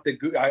 I'm not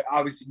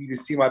obviously you can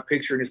see my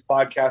picture in his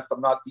podcast.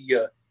 I'm not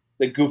the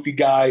goofy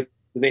guy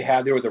that they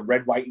had there with a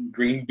red, white, and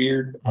green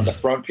beard on the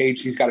front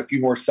page. He's got a few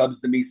more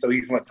subs than me, so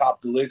he's on the top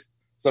of the list.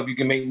 So if you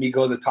can make me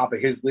go to the top of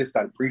his list,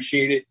 I'd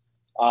appreciate it.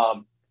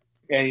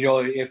 And you know,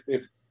 if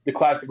the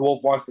Classic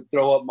Wolf wants to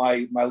throw up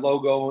my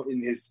logo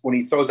when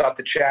he throws out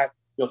the chat,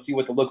 you'll see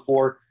what to look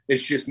for.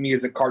 It's just me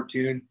as a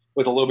cartoon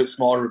with a little bit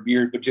smaller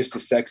beard, but just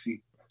as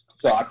sexy.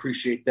 So I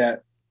appreciate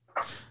that.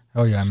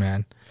 Oh yeah,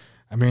 man.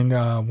 I mean,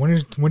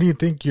 when do you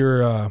think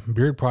your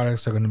beard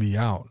products are going to be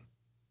out?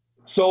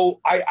 So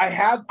I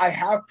have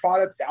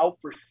products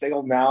out for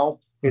sale now.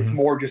 It's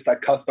more just a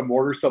custom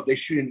order. So if they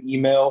shoot an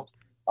email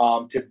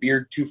to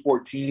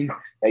beard214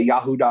 at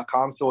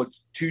yahoo.com. So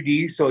it's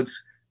 2D. So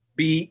it's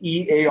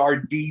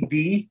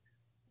BEARDD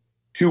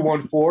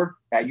 214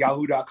 at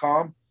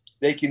yahoo.com.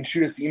 They can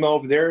shoot us an email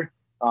over there,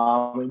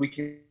 and we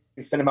can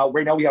send them out.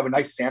 Right now we have a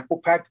nice sample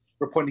pack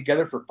we're putting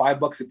together for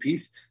 $5 a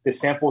piece. The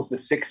sample is the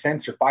 6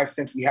 cents or 5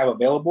 cents we have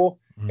available.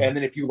 And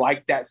then if you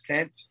like that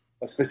scent,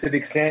 a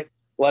specific scent,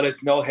 let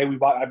us know. Hey, I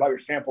bought your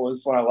sample. This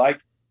is one I like.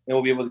 And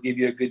we'll be able to give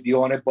you a good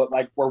deal on it. But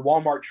like where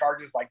Walmart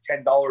charges like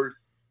 $10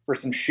 for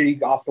some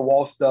shitty off the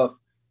wall stuff,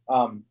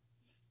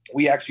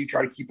 we actually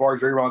try to keep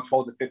ours right around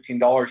 $12 to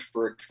 $15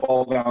 for a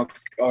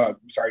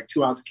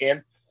 2-ounce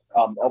can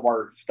of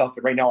our stuff.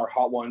 And right now our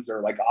hot ones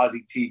are like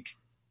Aussie Teak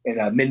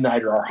and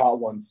Midnight are our hot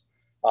ones.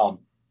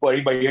 But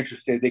anybody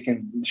interested, they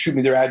can shoot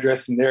me their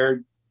address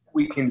and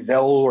we can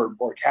Zelle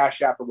or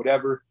Cash App or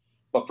whatever.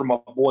 But for my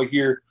boy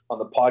here on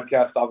the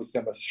podcast, obviously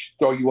I'm going to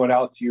throw you one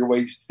out to your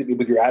way, just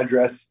with your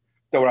address,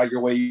 throw it out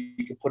your way.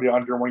 You can put it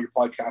under one of your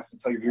podcasts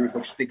and tell your viewers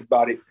what you think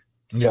about it.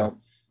 So. Yeah.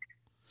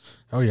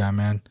 Oh yeah,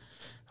 man.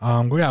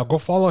 Go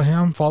follow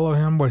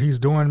him, what he's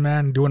doing,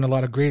 man, doing a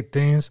lot of great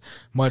things.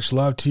 Much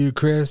love to you,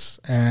 Chris.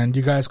 And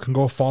you guys can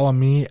go follow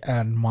me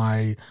on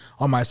my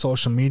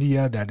social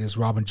media. That is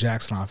Robin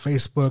Jackson on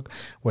Facebook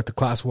with the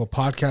Class Wolf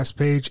podcast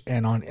page,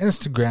 and on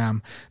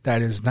Instagram,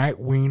 that is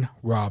Nightwing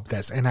Rob.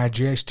 That's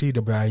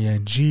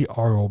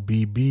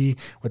NIGHTWINGROBB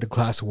with the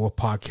Class Wolf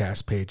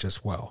podcast page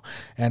as well.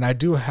 And I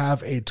do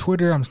have a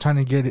Twitter. I'm trying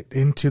to get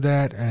into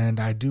that, and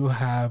I do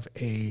have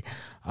a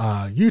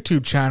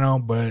YouTube channel,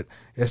 but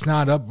it's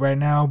not up right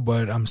now,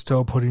 but I'm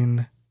still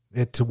putting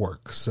it to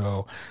work.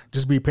 So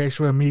just be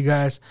patient with me,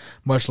 guys.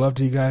 Much love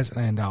to you guys,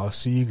 and I'll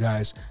see you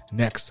guys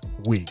next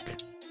week.